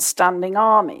liberties than standing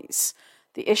armies.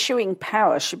 The issuing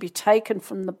power should be taken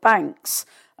from the banks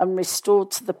and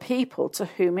restored to the people to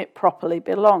whom it properly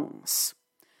belongs.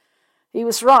 He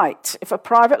was right. If a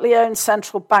privately owned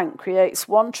central bank creates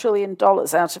 $1 trillion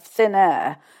out of thin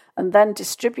air and then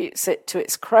distributes it to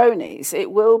its cronies, it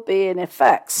will be, in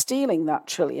effect, stealing that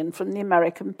trillion from the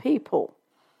American people.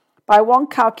 By one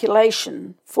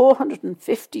calculation,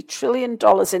 $450 trillion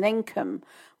in income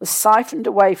was siphoned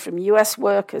away from US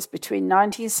workers between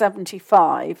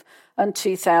 1975 and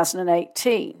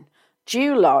 2018,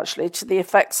 due largely to the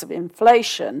effects of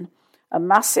inflation. A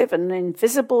massive and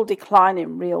invisible decline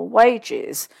in real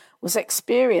wages was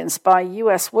experienced by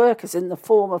US workers in the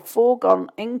form of foregone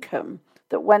income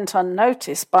that went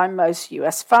unnoticed by most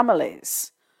US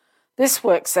families. This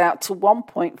works out to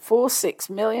 $1.46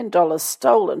 million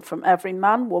stolen from every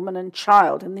man, woman, and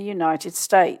child in the United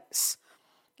States.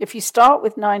 If you start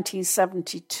with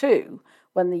 1972,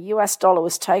 when the US dollar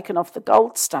was taken off the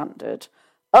gold standard,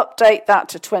 update that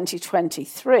to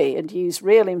 2023 and use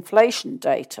real inflation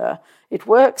data, it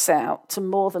works out to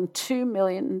more than $2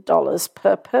 million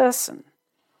per person.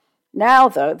 Now,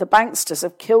 though, the banksters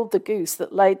have killed the goose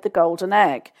that laid the golden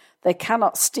egg. They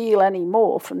cannot steal any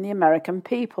more from the American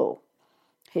people.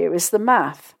 Here is the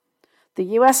math. The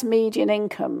US median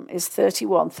income is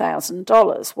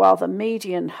 $31,000, while the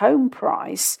median home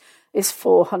price is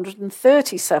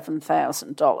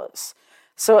 $437,000.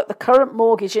 So at the current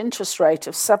mortgage interest rate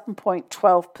of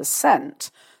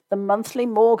 7.12%, the monthly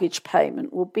mortgage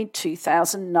payment will be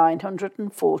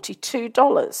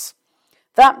 $2,942.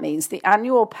 That means the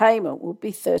annual payment will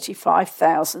be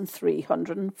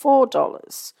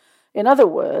 $35,304. In other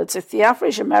words, if the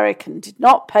average American did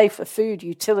not pay for food,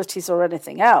 utilities, or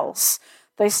anything else,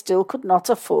 they still could not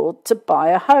afford to buy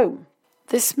a home.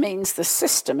 This means the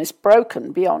system is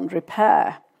broken beyond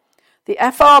repair. The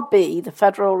FRB, the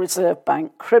Federal Reserve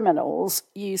Bank criminals,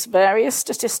 use various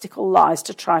statistical lies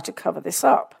to try to cover this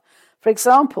up. For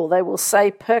example, they will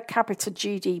say per capita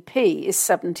GDP is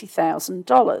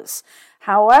 $70,000.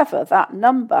 However, that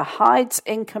number hides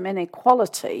income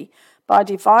inequality by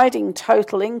dividing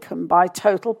total income by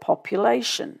total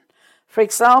population. For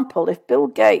example, if Bill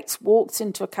Gates walks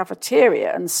into a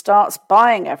cafeteria and starts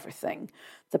buying everything,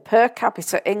 The per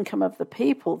capita income of the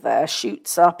people there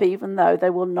shoots up even though they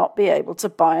will not be able to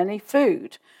buy any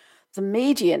food. The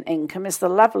median income is the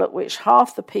level at which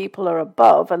half the people are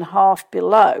above and half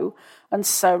below, and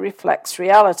so reflects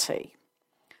reality.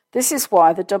 This is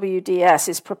why the WDS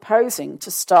is proposing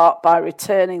to start by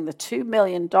returning the $2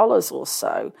 million or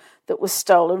so that was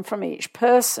stolen from each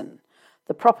person.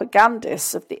 The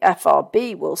propagandists of the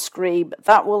FRB will scream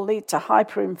that will lead to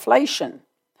hyperinflation.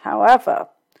 However,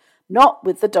 not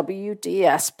with the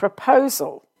WDS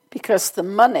proposal, because the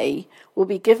money will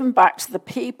be given back to the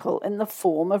people in the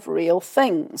form of real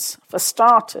things. For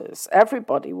starters,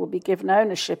 everybody will be given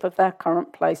ownership of their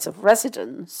current place of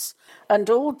residence, and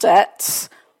all debts,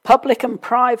 public and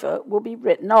private, will be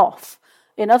written off.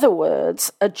 In other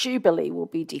words, a jubilee will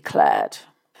be declared.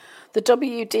 The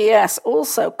WDS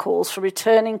also calls for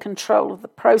returning control of the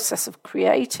process of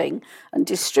creating and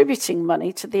distributing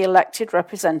money to the elected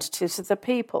representatives of the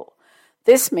people.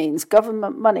 This means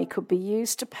government money could be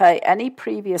used to pay any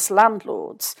previous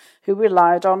landlords who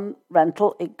relied on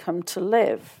rental income to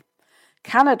live.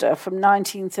 Canada, from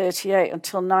 1938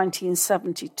 until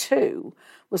 1972,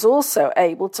 was also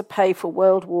able to pay for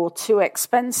World War II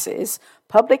expenses,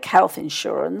 public health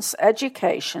insurance,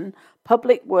 education,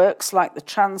 public works like the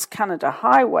Trans-Canada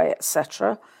Highway,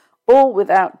 etc., all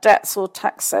without debts or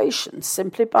taxation,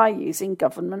 simply by using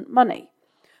government money.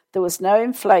 There was no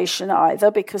inflation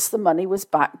either because the money was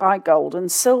backed by gold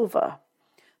and silver.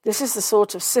 This is the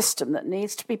sort of system that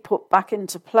needs to be put back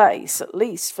into place, at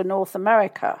least for North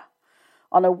America.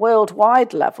 On a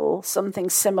worldwide level, something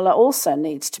similar also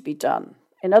needs to be done.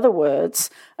 In other words,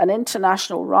 an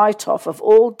international write-off of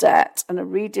all debt and a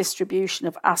redistribution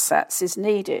of assets is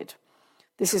needed.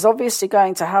 This is obviously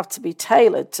going to have to be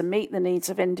tailored to meet the needs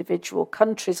of individual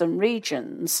countries and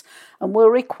regions and will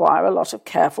require a lot of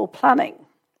careful planning.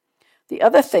 The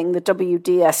other thing the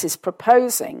WDS is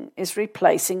proposing is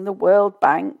replacing the World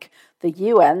Bank, the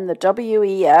UN, the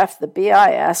WEF, the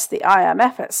BIS, the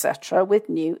IMF, etc. with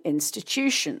new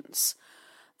institutions.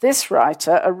 This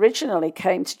writer originally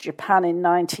came to Japan in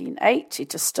 1980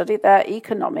 to study their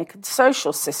economic and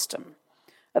social system.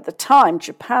 At the time,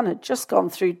 Japan had just gone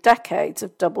through decades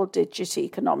of double-digit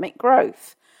economic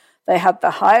growth. They had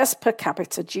the highest per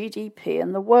capita GDP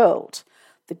in the world.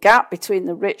 The gap between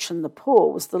the rich and the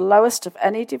poor was the lowest of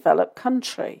any developed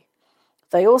country.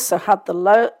 They also had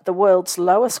the world's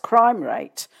lowest crime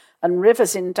rate, and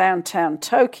rivers in downtown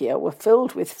Tokyo were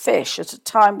filled with fish at a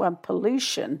time when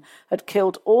pollution had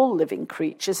killed all living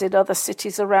creatures in other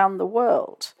cities around the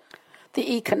world.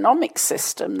 The economic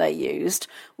system they used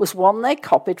was one they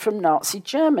copied from Nazi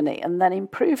Germany and then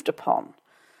improved upon.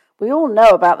 We all know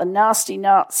about the nasty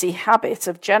Nazi habit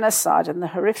of genocide and the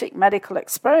horrific medical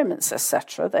experiments,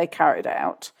 etc. they carried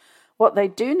out. What they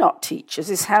do not teach us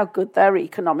is how good their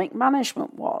economic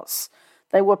management was.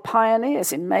 They were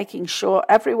pioneers in making sure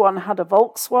everyone had a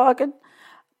Volkswagen,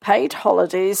 paid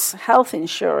holidays, health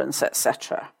insurance,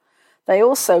 etc. They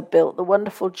also built the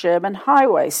wonderful German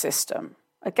highway system,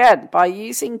 again by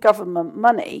using government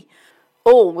money,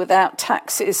 all without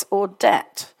taxes or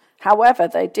debt. However,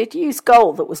 they did use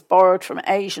gold that was borrowed from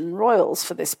Asian royals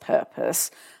for this purpose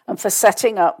and for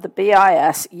setting up the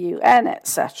BIS, UN,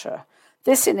 etc.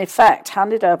 This, in effect,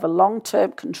 handed over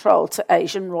long-term control to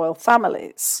Asian royal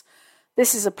families.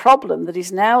 This is a problem that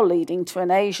is now leading to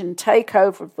an Asian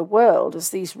takeover of the world as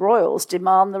these royals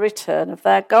demand the return of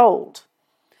their gold.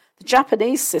 The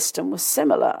Japanese system was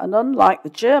similar and, unlike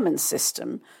the German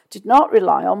system, did not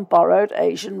rely on borrowed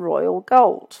Asian royal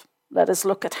gold. Let us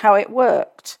look at how it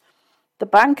worked. The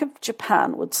Bank of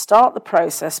Japan would start the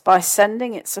process by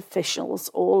sending its officials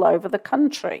all over the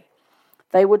country.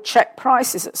 They would check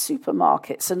prices at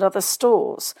supermarkets and other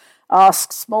stores,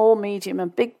 ask small, medium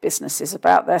and big businesses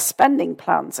about their spending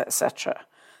plans, etc.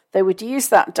 They would use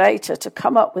that data to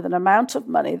come up with an amount of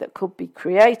money that could be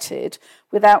created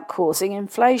without causing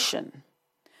inflation.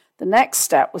 The next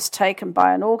step was taken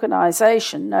by an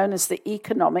organisation known as the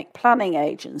Economic Planning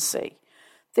Agency.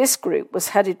 This group was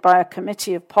headed by a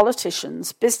committee of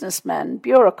politicians, businessmen,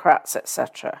 bureaucrats,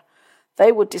 etc.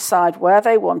 They would decide where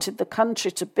they wanted the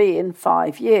country to be in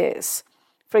 5 years.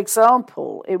 For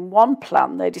example, in one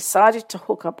plan, they decided to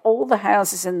hook up all the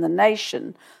houses in the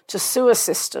nation to sewer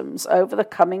systems over the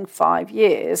coming 5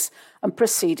 years and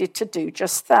proceeded to do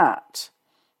just that.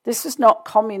 This was not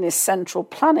communist central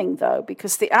planning, though,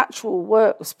 because the actual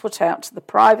work was put out to the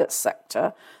private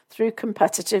sector through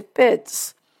competitive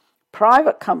bids.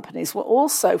 Private companies were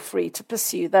also free to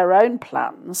pursue their own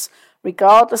plans,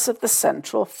 regardless of the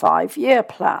central 5-year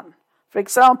plan. For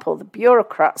example, the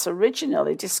bureaucrats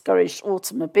originally discouraged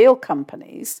automobile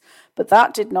companies, but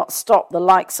that did not stop the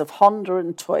likes of Honda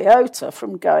and Toyota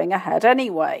from going ahead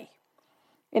anyway.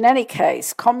 In any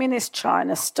case, Communist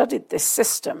China studied this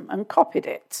system and copied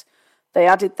it. They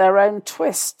added their own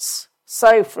twists.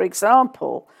 So, for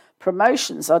example,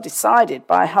 promotions are decided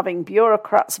by having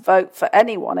bureaucrats vote for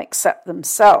anyone except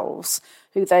themselves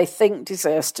who they think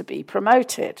deserves to be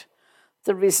promoted.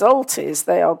 The result is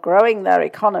they are growing their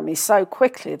economy so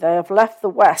quickly they have left the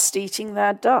West eating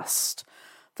their dust.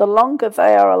 The longer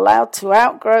they are allowed to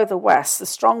outgrow the West, the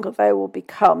stronger they will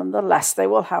become and the less they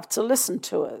will have to listen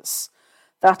to us.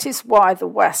 That is why the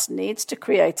West needs to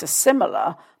create a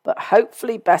similar, but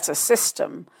hopefully better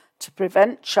system to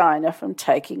prevent China from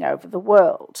taking over the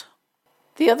world.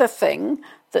 The other thing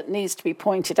that needs to be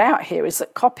pointed out here is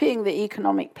that copying the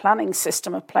economic planning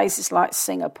system of places like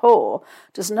Singapore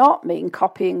does not mean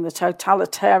copying the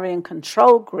totalitarian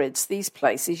control grids these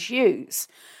places use.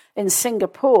 In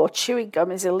Singapore, chewing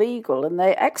gum is illegal and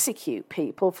they execute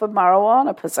people for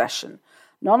marijuana possession.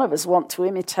 None of us want to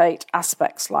imitate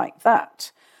aspects like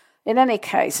that. In any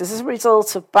case, as a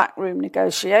result of backroom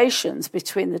negotiations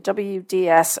between the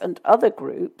WDS and other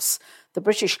groups, the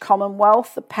British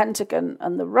Commonwealth, the Pentagon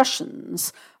and the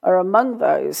Russians are among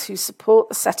those who support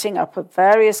the setting up of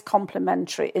various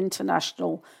complementary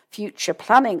international future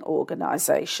planning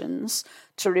organisations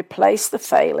to replace the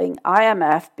failing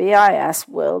IMF, BIS,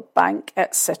 World Bank,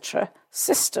 etc.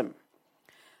 system.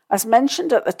 As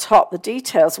mentioned at the top, the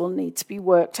details will need to be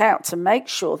worked out to make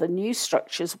sure the new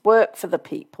structures work for the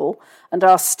people and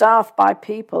are staffed by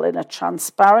people in a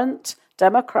transparent,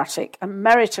 democratic and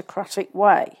meritocratic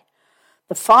way.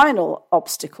 The final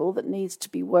obstacle that needs to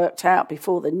be worked out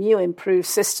before the new improved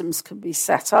systems can be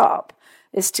set up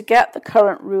is to get the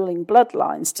current ruling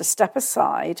bloodlines to step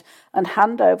aside and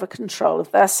hand over control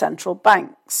of their central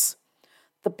banks.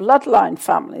 The bloodline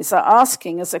families are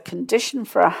asking as a condition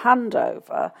for a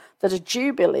handover that a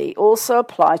jubilee also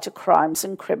apply to crimes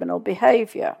and criminal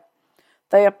behaviour.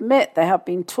 They admit they have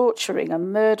been torturing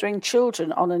and murdering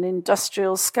children on an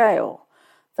industrial scale.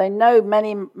 They know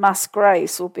many mass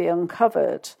graves will be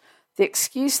uncovered. The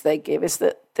excuse they give is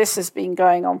that this has been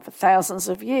going on for thousands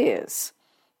of years.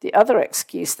 The other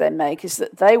excuse they make is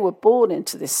that they were born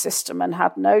into this system and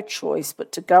had no choice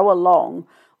but to go along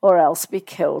or else be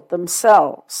killed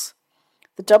themselves.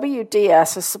 The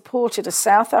WDS has supported a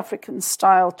South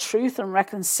African-style truth and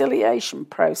reconciliation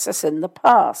process in the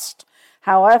past.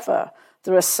 However,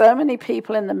 there are so many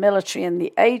people in the military and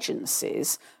the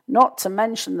agencies, not to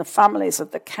mention the families of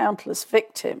the countless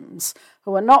victims,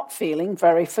 who are not feeling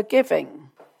very forgiving.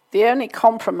 The only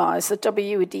compromise the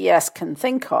WDS can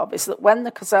think of is that when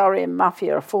the Khazarian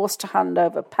mafia are forced to hand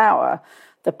over power,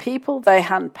 the people they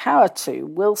hand power to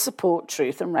will support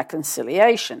truth and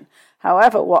reconciliation.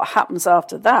 However, what happens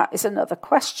after that is another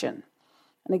question.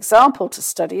 An example to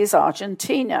study is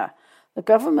Argentina. The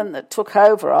government that took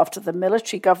over after the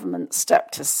military government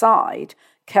stepped aside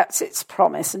kept its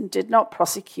promise and did not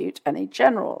prosecute any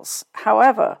generals.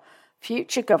 However,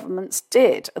 future governments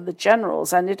did, and the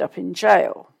generals ended up in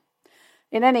jail.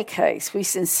 In any case, we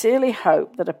sincerely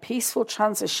hope that a peaceful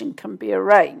transition can be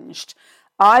arranged,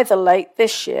 either late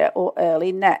this year or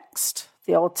early next.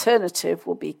 The alternative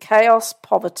will be chaos,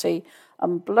 poverty,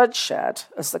 and bloodshed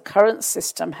as the current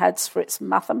system heads for its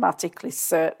mathematically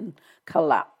certain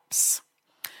collapse.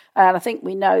 And I think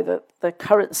we know that the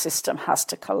current system has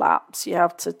to collapse. You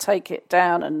have to take it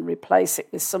down and replace it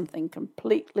with something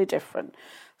completely different.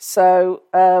 So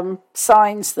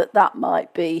signs that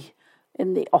might be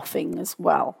in the offing as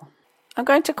well. I'm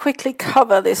going to quickly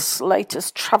cover this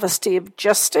latest travesty of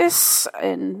justice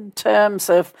in terms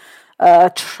of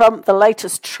the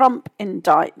latest Trump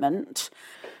indictment.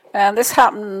 And this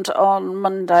happened on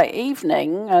Monday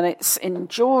evening, and it's in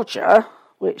Georgia,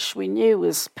 which we knew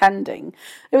was pending.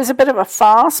 It was a bit of a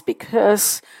farce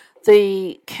because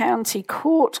the county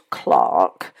court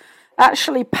clerk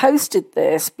actually posted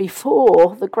this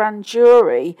before the grand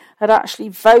jury had actually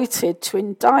voted to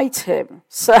indict him.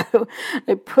 So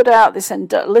they put out this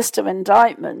list of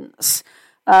indictments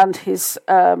and his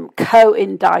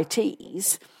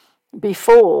co-indictees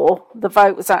before the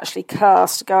vote was actually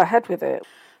cast to go ahead with it.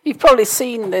 You've probably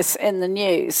seen this in the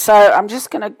news, so I'm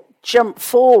just going to jump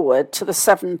forward to the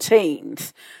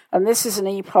 17th, and this is an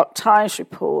Epoch Times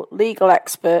report. Legal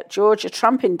expert, Georgia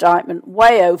Trump indictment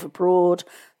way overbroad,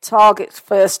 targets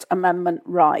First Amendment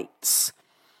rights.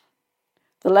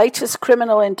 The latest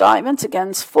criminal indictment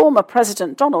against former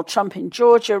President Donald Trump in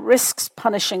Georgia risks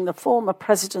punishing the former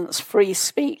president's free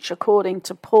speech, according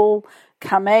to Paul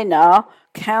Kamena,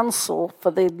 counsel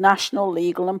for the National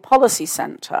Legal and Policy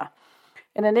Center.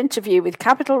 In an interview with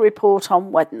Capital Report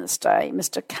on Wednesday,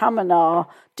 Mr. Kamenar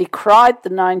decried the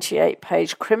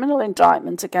 98-page criminal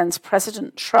indictment against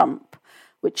President Trump,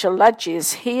 which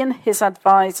alleges he and his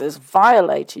advisors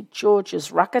violated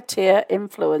Georgia's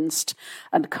racketeer-influenced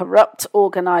and corrupt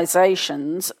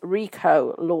organizations,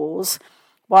 RICO laws,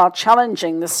 while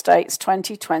challenging the state's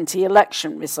 2020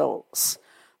 election results.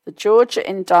 The Georgia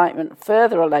indictment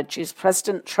further alleges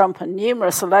President Trump and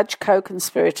numerous alleged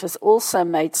co-conspirators also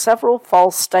made several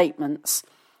false statements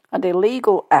and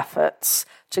illegal efforts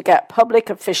to get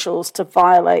public officials to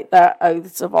violate their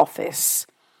oaths of office.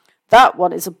 That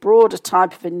one is a broader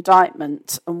type of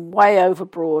indictment and way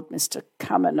overbroad, Mr.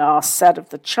 Kamenar said of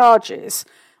the charges,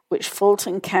 which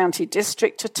Fulton County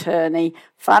District Attorney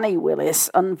Fannie Willis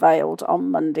unveiled on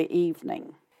Monday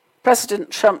evening. President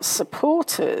Trump's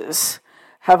supporters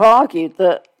have argued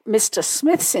that Mr.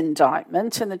 Smith's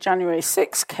indictment in the January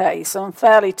 6 case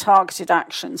unfairly targeted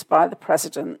actions by the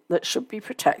president that should be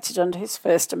protected under his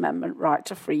First Amendment right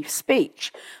to free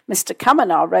speech. Mr.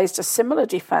 Kamenar raised a similar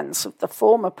defense of the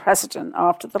former president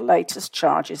after the latest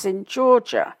charges in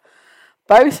Georgia.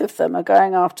 Both of them are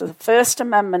going after the First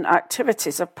Amendment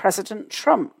activities of President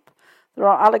Trump. There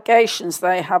are allegations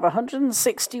they have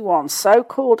 161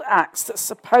 so-called acts that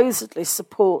supposedly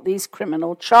support these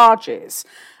criminal charges,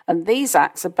 and these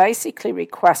acts are basically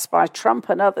requests by Trump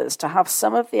and others to have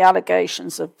some of the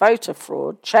allegations of voter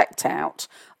fraud checked out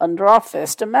under our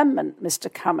First Amendment, Mr.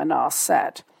 Kamenar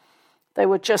said. They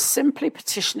were just simply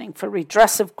petitioning for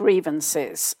redress of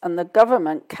grievances, and the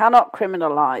government cannot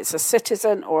criminalize a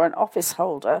citizen or an office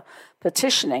holder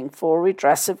petitioning for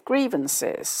redress of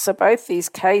grievances. So both these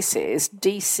cases,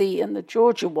 DC and the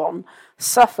Georgia one,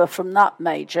 suffer from that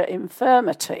major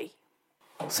infirmity.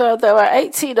 So there were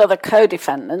 18 other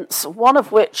co-defendants, one of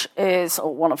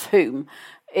whom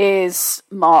is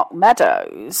Mark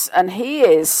Meadows, and he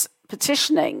is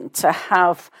petitioning to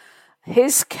have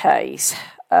his case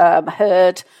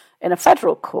heard in a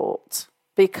federal court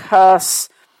because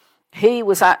he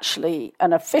was actually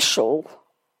an official,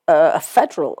 a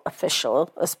federal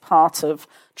official, as part of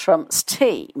Trump's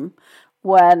team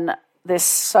when this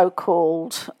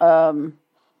so-called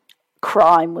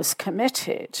crime was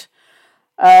committed.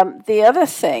 The other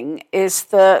thing is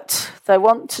that they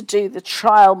want to do the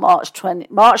trial March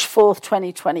 4th,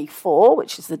 2024,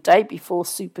 which is the day before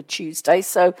Super Tuesday.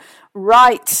 So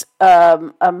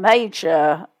a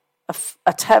major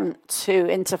attempt to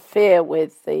interfere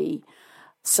with the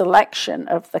selection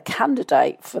of the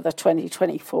candidate for the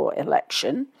 2024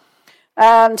 election.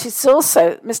 And it's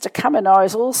also, Mr. Kamenar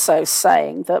is also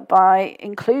saying that by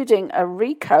including a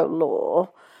RICO law,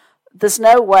 there's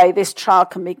no way this trial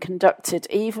can be conducted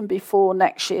even before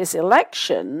next year's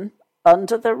election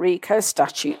under the RICO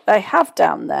statute they have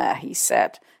down there, he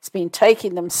said. It's been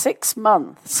taking them 6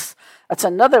 months at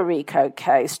another RICO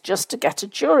case just to get a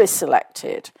jury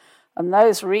selected. And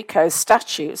those RICO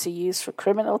statutes are used for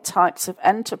criminal types of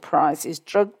enterprises,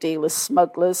 drug dealers,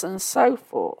 smugglers, and so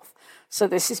forth. So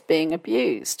this is being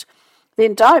abused. The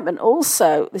indictment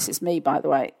also, this is me by the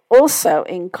way, also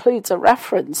includes a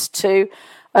reference to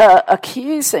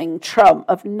accusing Trump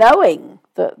of knowing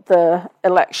that the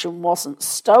election wasn't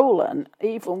stolen,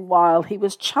 even while he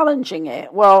was challenging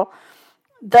it. Well,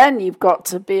 then you've got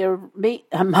to be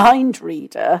a mind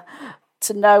reader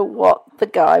to know what the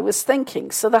guy was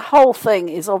thinking. So the whole thing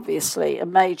is obviously a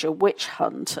major witch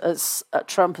hunt, as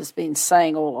Trump has been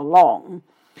saying all along.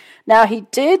 Now, he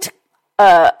did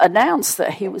announce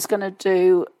that he was going to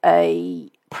do a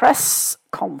press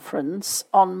conference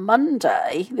on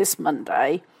this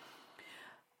Monday,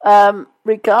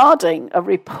 regarding a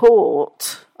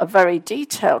report, a very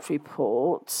detailed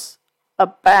report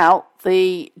about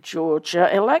the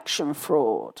Georgia election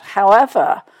fraud.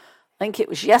 However, I think it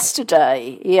was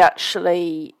yesterday, he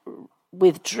actually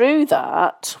withdrew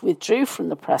from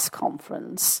the press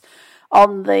conference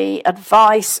on the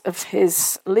advice of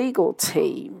his legal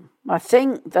team. I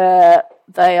think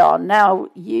they are now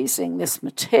using this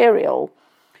material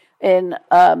in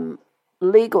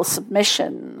legal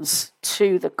submissions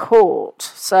to the court.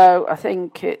 So I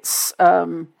think it's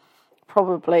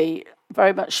probably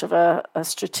very much of a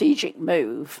strategic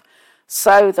move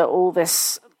so that all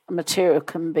this material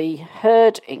can be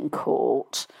heard in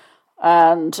court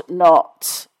and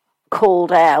not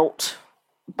called out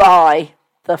by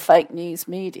the fake news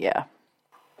media.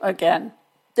 Again,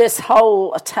 this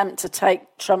whole attempt to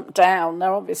take Trump down,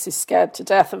 they're obviously scared to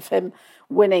death of him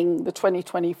winning the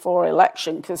 2024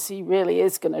 election because he really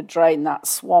is going to drain that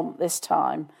swamp this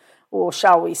time, or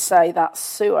shall we say that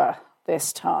sewer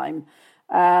this time,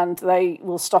 and they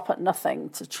will stop at nothing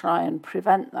to try and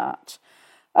prevent that.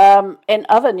 In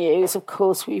other news, of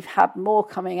course, we've had more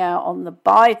coming out on the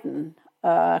Biden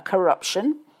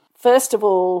corruption. First of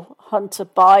all, Hunter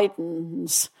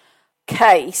Biden's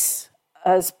case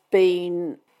has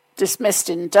been dismissed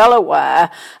in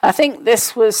Delaware. I think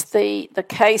this was the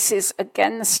cases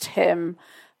against him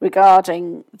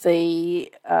regarding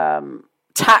the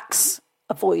tax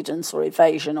avoidance or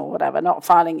evasion or whatever, not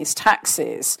filing his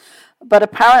taxes. But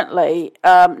apparently,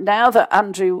 now that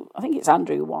Andrew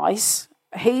Weiss,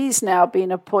 he's now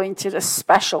been appointed a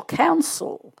special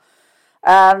counsel.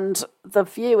 And the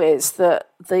view is that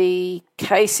the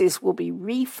cases will be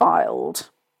refiled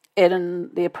in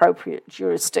the appropriate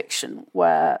jurisdiction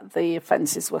where the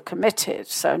offences were committed,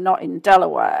 so not in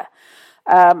Delaware.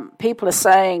 People are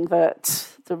saying that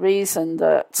the reason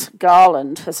that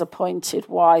Garland has appointed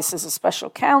Weiss as a special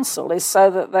counsel is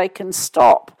so that they can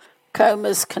stop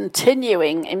Comer's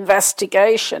continuing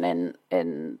investigation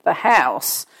in the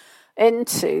House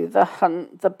into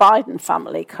the Biden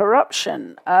family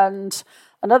corruption. And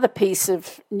another piece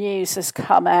of news has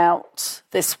come out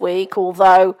this week,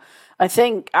 although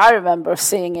I remember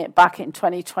seeing it back in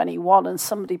 2021, and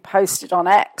somebody posted on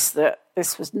X that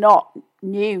this was not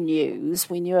new news.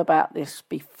 We knew about this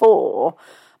before,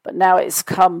 but now it's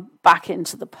come back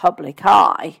into the public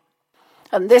eye.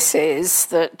 And this is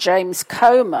that James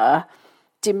Comer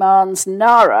demands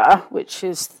NARA, which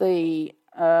is the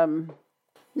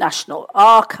National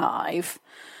Archive,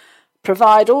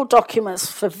 provide all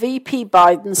documents for VP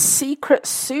Biden's secret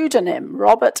pseudonym,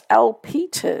 Robert L.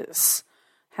 Peters.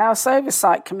 House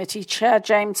Oversight Committee Chair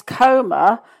James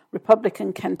Comer,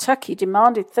 Republican Kentucky,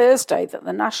 demanded Thursday that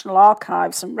the National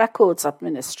Archives and Records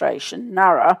Administration,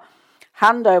 NARA,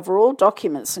 hand over all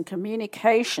documents and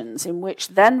communications in which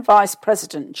then Vice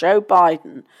President Joe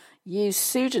Biden used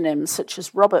pseudonyms such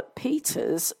as Robert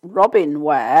Peters, Robin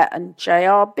Ware, and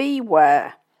J.R.B.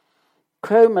 Ware.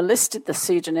 Comer listed the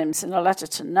pseudonyms in a letter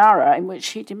to NARA in which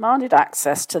he demanded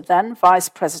access to then Vice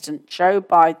President Joe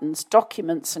Biden's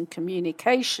documents and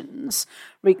communications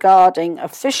regarding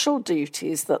official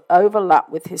duties that overlap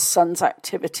with his son's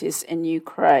activities in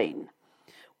Ukraine.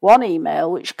 One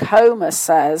email, which Comer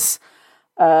says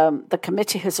the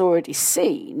committee has already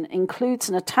seen, includes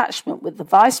an attachment with the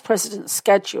Vice President's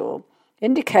schedule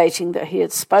indicating that he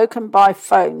had spoken by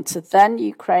phone to then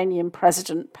Ukrainian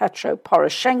President Petro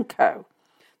Poroshenko.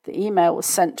 The email was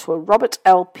sent to a Robert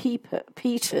L.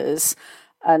 Peters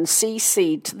and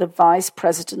CC'd to the Vice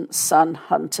President's son,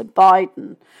 Hunter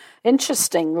Biden.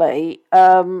 Interestingly,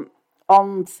 on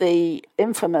the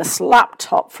infamous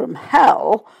laptop from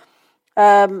hell,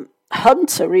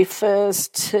 Hunter refers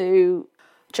to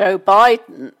Joe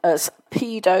Biden as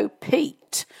Pedo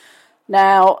Pete.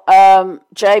 Now,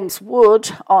 James Wood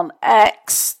on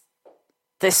X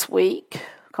this week,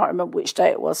 I can't remember which day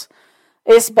it was,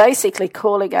 is basically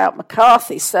calling out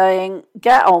McCarthy, saying,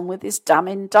 get on with his damn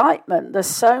indictment. There's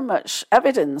so much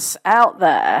evidence out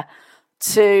there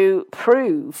to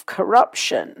prove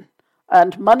corruption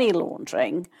and money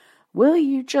laundering. Will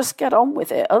you just get on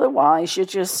with it? Otherwise, you're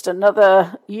just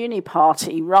another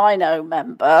Uniparty Rhino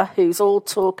member who's all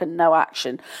talk and no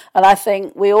action. And I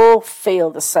think we all feel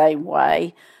the same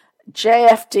way.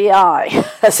 JFDI,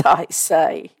 as I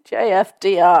say.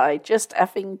 JFDI, just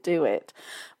effing do it.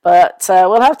 But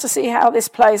we'll have to see how this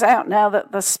plays out now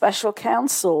that the special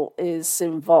counsel is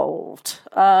involved.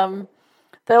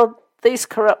 These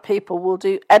corrupt people will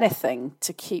do anything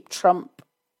to keep Trump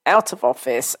out of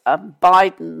office and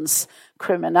Biden's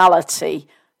criminality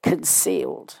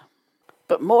concealed.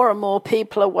 But more and more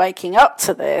people are waking up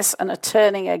to this and are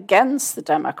turning against the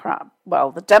Democrat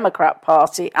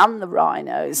Party and the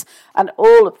rhinos and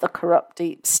all of the corrupt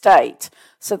deep state.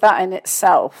 So that in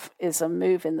itself is a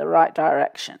move in the right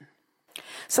direction.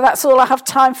 So that's all I have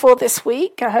time for this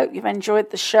week. I hope you've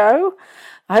enjoyed the show.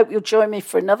 I hope you'll join me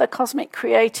for another Cosmic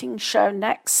Creating show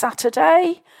next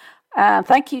Saturday. And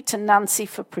thank you to Nancy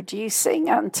for producing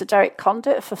and to Derek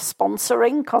Condit for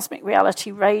sponsoring Cosmic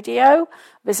Reality Radio.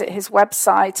 Visit his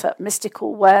website at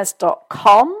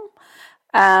mysticalwares.com.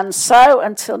 And so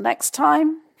until next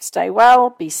time, stay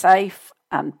well, be safe,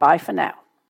 and bye for now.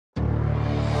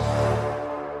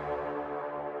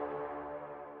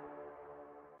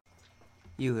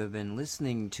 You have been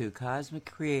listening to Cosmic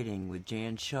Creating with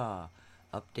Jan Shaw,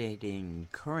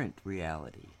 updating current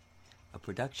reality, a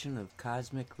production of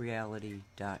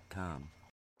CosmicReality.com.